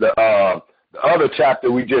in the other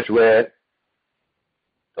chapter we just read.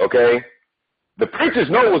 Okay? The preachers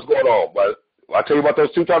know what's going on, but I'll tell you about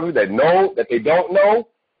those two chapters that know that they don't know.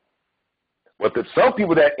 But some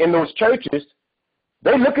people that in those churches,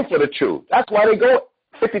 they're looking for the truth. That's why they go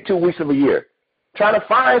 52 weeks of a year, trying to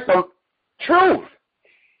find some truth.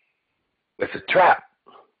 It's a trap.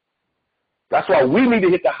 That's why we need to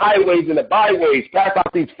hit the highways and the byways, pass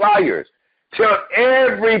out these flyers, tell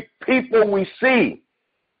every people we see,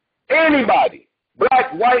 anybody,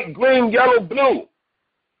 black, white, green, yellow, blue,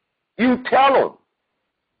 you tell them.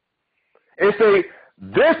 And say,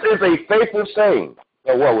 this is a faithful saying.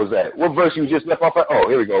 Oh, what was that? What verse you just left off at? Oh,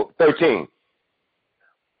 here we go, 13.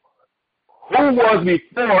 Who was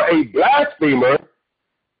before a blasphemer,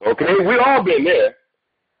 okay, we all been there,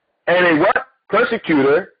 and a what?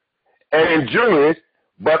 Persecutor and injurious,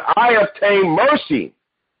 but I obtained mercy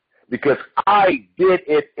because I did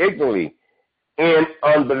it ignorantly in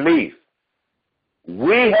unbelief.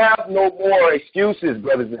 We have no more excuses,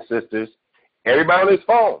 brothers and sisters. Everybody on his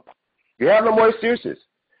phone. You have no more excuses.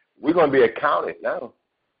 We're going to be accounted now.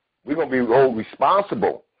 We're going to be held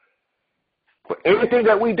responsible for anything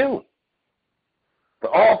that we do.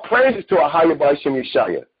 But all praises to AHAYAH bahasham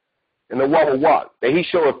YASHAYA and the YASHAYA, that he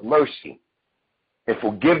showeth mercy. and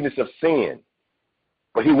forgiveness of sin.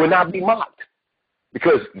 But he will not be mocked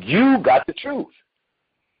because you got the truth,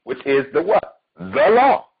 which is the what? The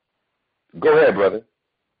law. Go ahead, brother.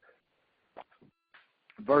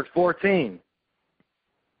 Verse 14.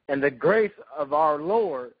 And the grace of our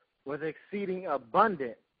Lord was exceeding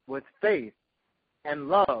abundant with faith and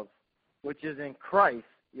love, which is in Christ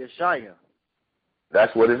YASHAYA.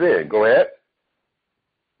 That's what it is. Go ahead.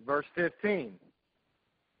 Verse 15.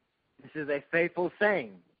 This is a faithful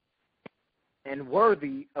saying and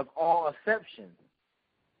worthy of all acception,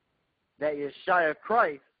 that YASHAYA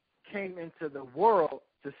Christ came into the world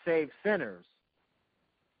to save sinners,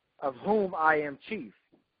 of whom I am chief.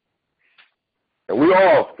 And we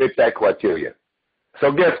all fit that criteria.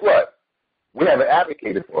 So guess what? We have an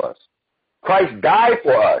advocate for us. Christ died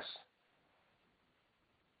for us.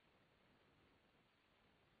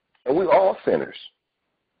 And we all sinners.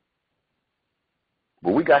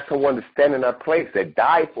 But we got someone to stand in our place that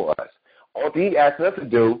died for us. All he asked us to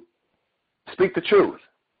do, speak the truth.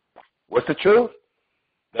 What's the truth?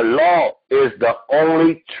 The law is the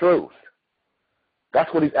only truth.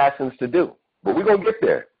 That's what he's asking us to do. But we're going to get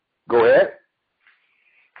there. Go ahead.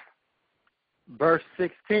 Verse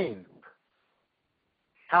 16.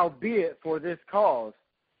 Howbeit for this cause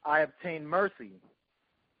I obtained mercy,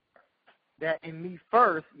 that in me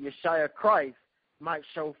first YASHAYA Christ might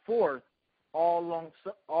show forth all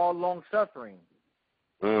long suffering,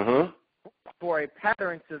 for a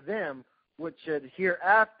pattern to them which should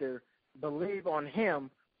hereafter believe on him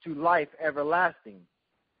to life everlasting.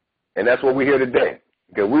 And that's what we hear today,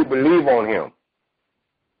 because we believe on him.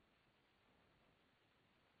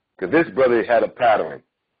 Because this brother had a pattern,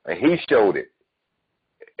 and he showed it.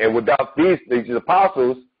 And without these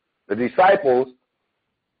apostles, the disciples,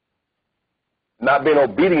 not being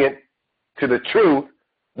obedient to the truth,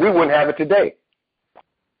 we wouldn't have it today.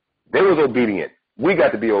 They was obedient. We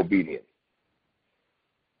got to be obedient.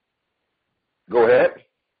 Go ahead.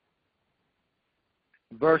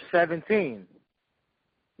 Verse 17.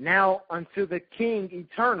 Now unto the King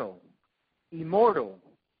eternal, immortal,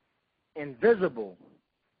 invisible,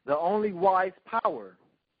 the only wise power,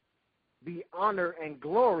 be honor and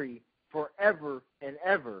glory forever and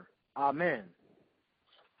ever. Amen.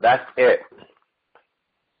 That's it.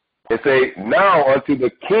 It say, now unto the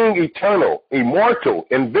King eternal, immortal,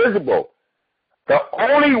 invisible, the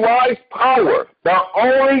only wise power,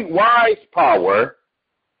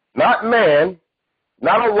 not man,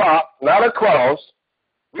 not a rock, not a cross.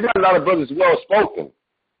 We got a lot of brothers well-spoken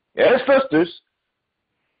and sisters,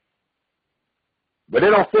 but they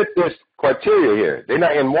don't fit this criteria here. They're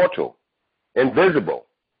not immortal, invisible.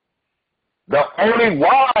 The only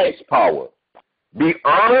wise power, be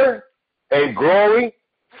honor and glory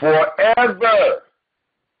forever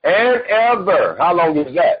and ever. How long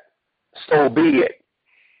is that? So be it.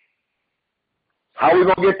 How are we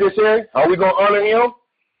going to get this in? How are we going to honor him?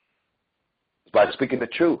 It's by speaking the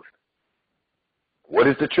truth. What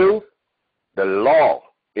is the truth? The law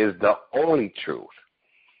is the only truth.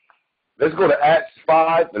 Let's go to Acts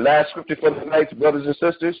 5, the last scripture for the night, brothers and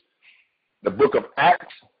sisters. The book of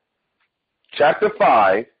Acts, chapter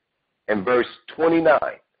 5, and verse 29.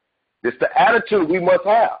 It's the attitude we must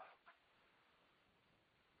have.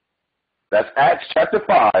 That's Acts chapter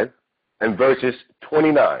 5 and verses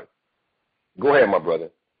 29. Go ahead, my brother.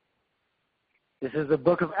 This is the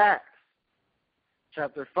book of Acts,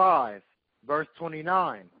 chapter 5, verse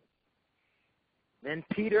 29. Then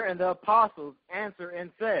Peter and the apostles answered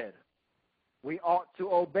and said, we ought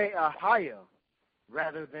to obey AHAYAH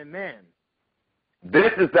rather than men.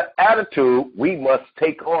 This is the attitude we must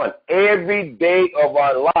take on every day of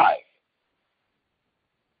our life.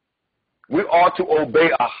 We ought to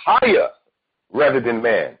obey AHAYAH rather than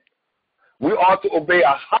man. We ought to obey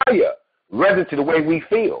AHAYAH rather to the way we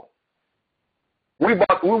feel. We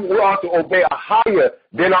ought to obey AHAYAH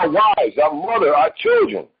than our wives, our mother, our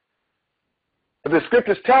children. But the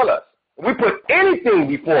scriptures tell us, we put anything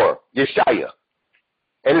before YASHAYA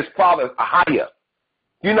and his father AHAYAH.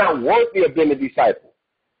 You're not worthy of being a disciple.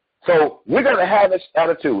 So we're going to have this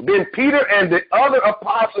attitude. Then Peter and the other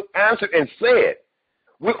apostles answered and said,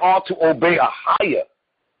 we ought to obey AHAYAH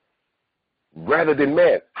rather than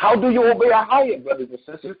man. How do you obey AHAYAH, brothers and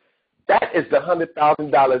sisters? That is the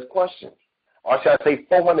 $100,000 question. Or should I say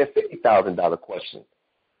 $450,000 question.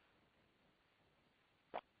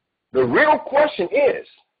 The real question is,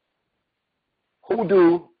 who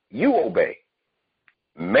do you obey?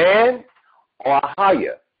 Man or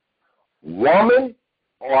AHAYAH? Woman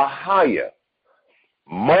or AHAYAH?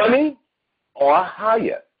 Money or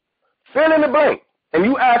AHAYAH? Fill in the blank. And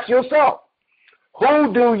you ask yourself,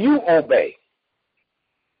 who do you obey?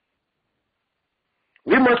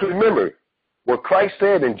 We must remember what Christ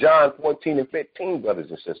said in John 14 and 15, brothers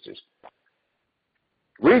and sisters.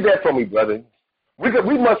 Read that for me, brother.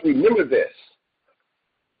 We must remember this.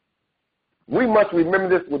 We must remember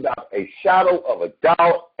this without a shadow of a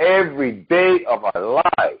doubt every day of our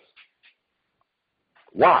lives.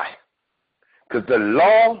 Why? Because the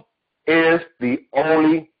law is the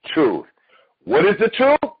only truth. What is the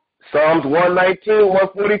truth? Psalms 119,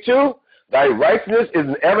 142. Thy righteousness is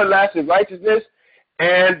an everlasting righteousness,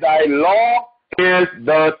 and thy law is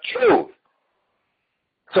the truth.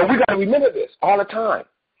 So we got to remember this all the time.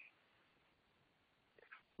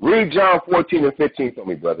 Read John 14 and 15 for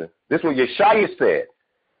me, brother. This is what YASHAYA said.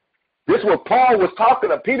 This is what Peter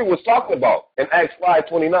was talking about in Acts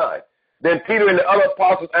 5:29. Then Peter and the other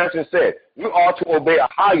apostles answered and said, you ought to obey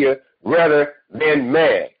AHAYAH rather than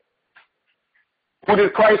man. Who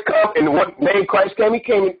did Christ come? In what name Christ came? He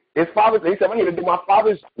came in his Father's. He said, I'm here to do my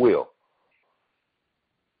Father's will.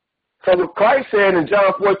 So what Christ said in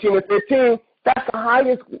John 14 and 15, that's the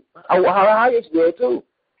highest will too.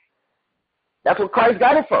 That's what Christ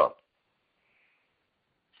got it from.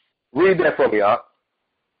 Read that for me, Ak.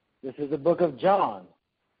 This is the book of John,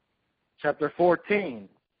 chapter 14,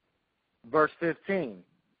 verse 15.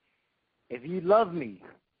 If ye love me,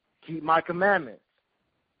 keep my commandments.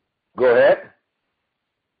 Go ahead.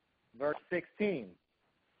 Verse 16.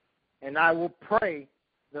 And I will pray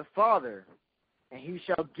the Father, and he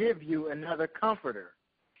shall give you another comforter.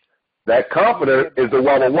 That comforter is the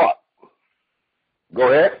one of what?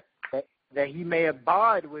 Go ahead. That he may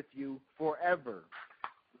abide with you forever.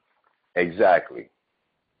 Exactly.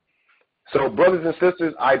 So, brothers and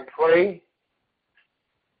sisters, I pray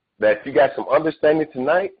that you got some understanding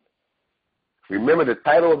tonight. Remember, the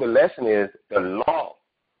title of the lesson is The Law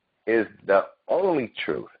is the Only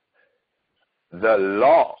Truth. The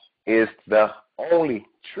law is the only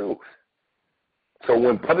truth. So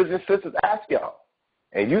when brothers and sisters ask y'all,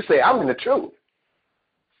 and you say, I'm in the truth,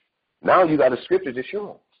 now you got a scripture to show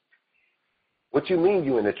them. What you mean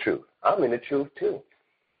you in the truth? I'm in the truth too.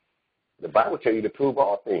 The Bible tells you to prove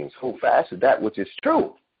all things. Hold fast to that which is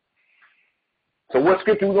true. So what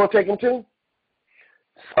scripture we going to take them to?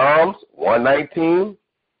 Psalms 119,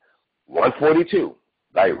 142.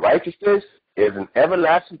 Thy righteousness is an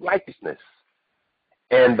everlasting righteousness,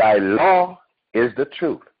 and thy law is the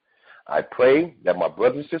truth. I pray that my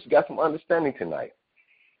brothers and sisters got some understanding tonight,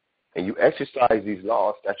 and you exercise these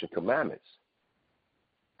laws, statutes, and commandments.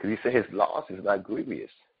 Because he said his laws is not grievous.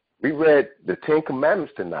 We read the 10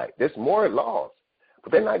 Commandments tonight. There's more laws,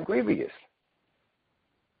 but they're not grievous.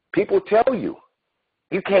 People tell you,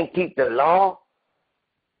 you can't keep the law.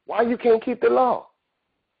 Why you can't keep the law?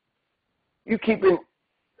 You keeping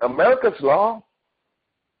America's law.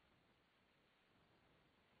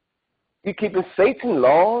 You keeping Satan's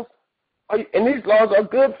laws. And these laws are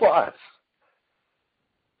good for us.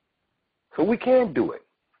 So we can do it.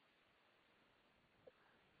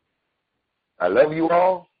 I love you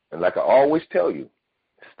all, and like I always tell you,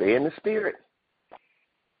 stay in the spirit.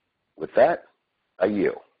 With that, I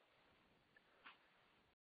yield.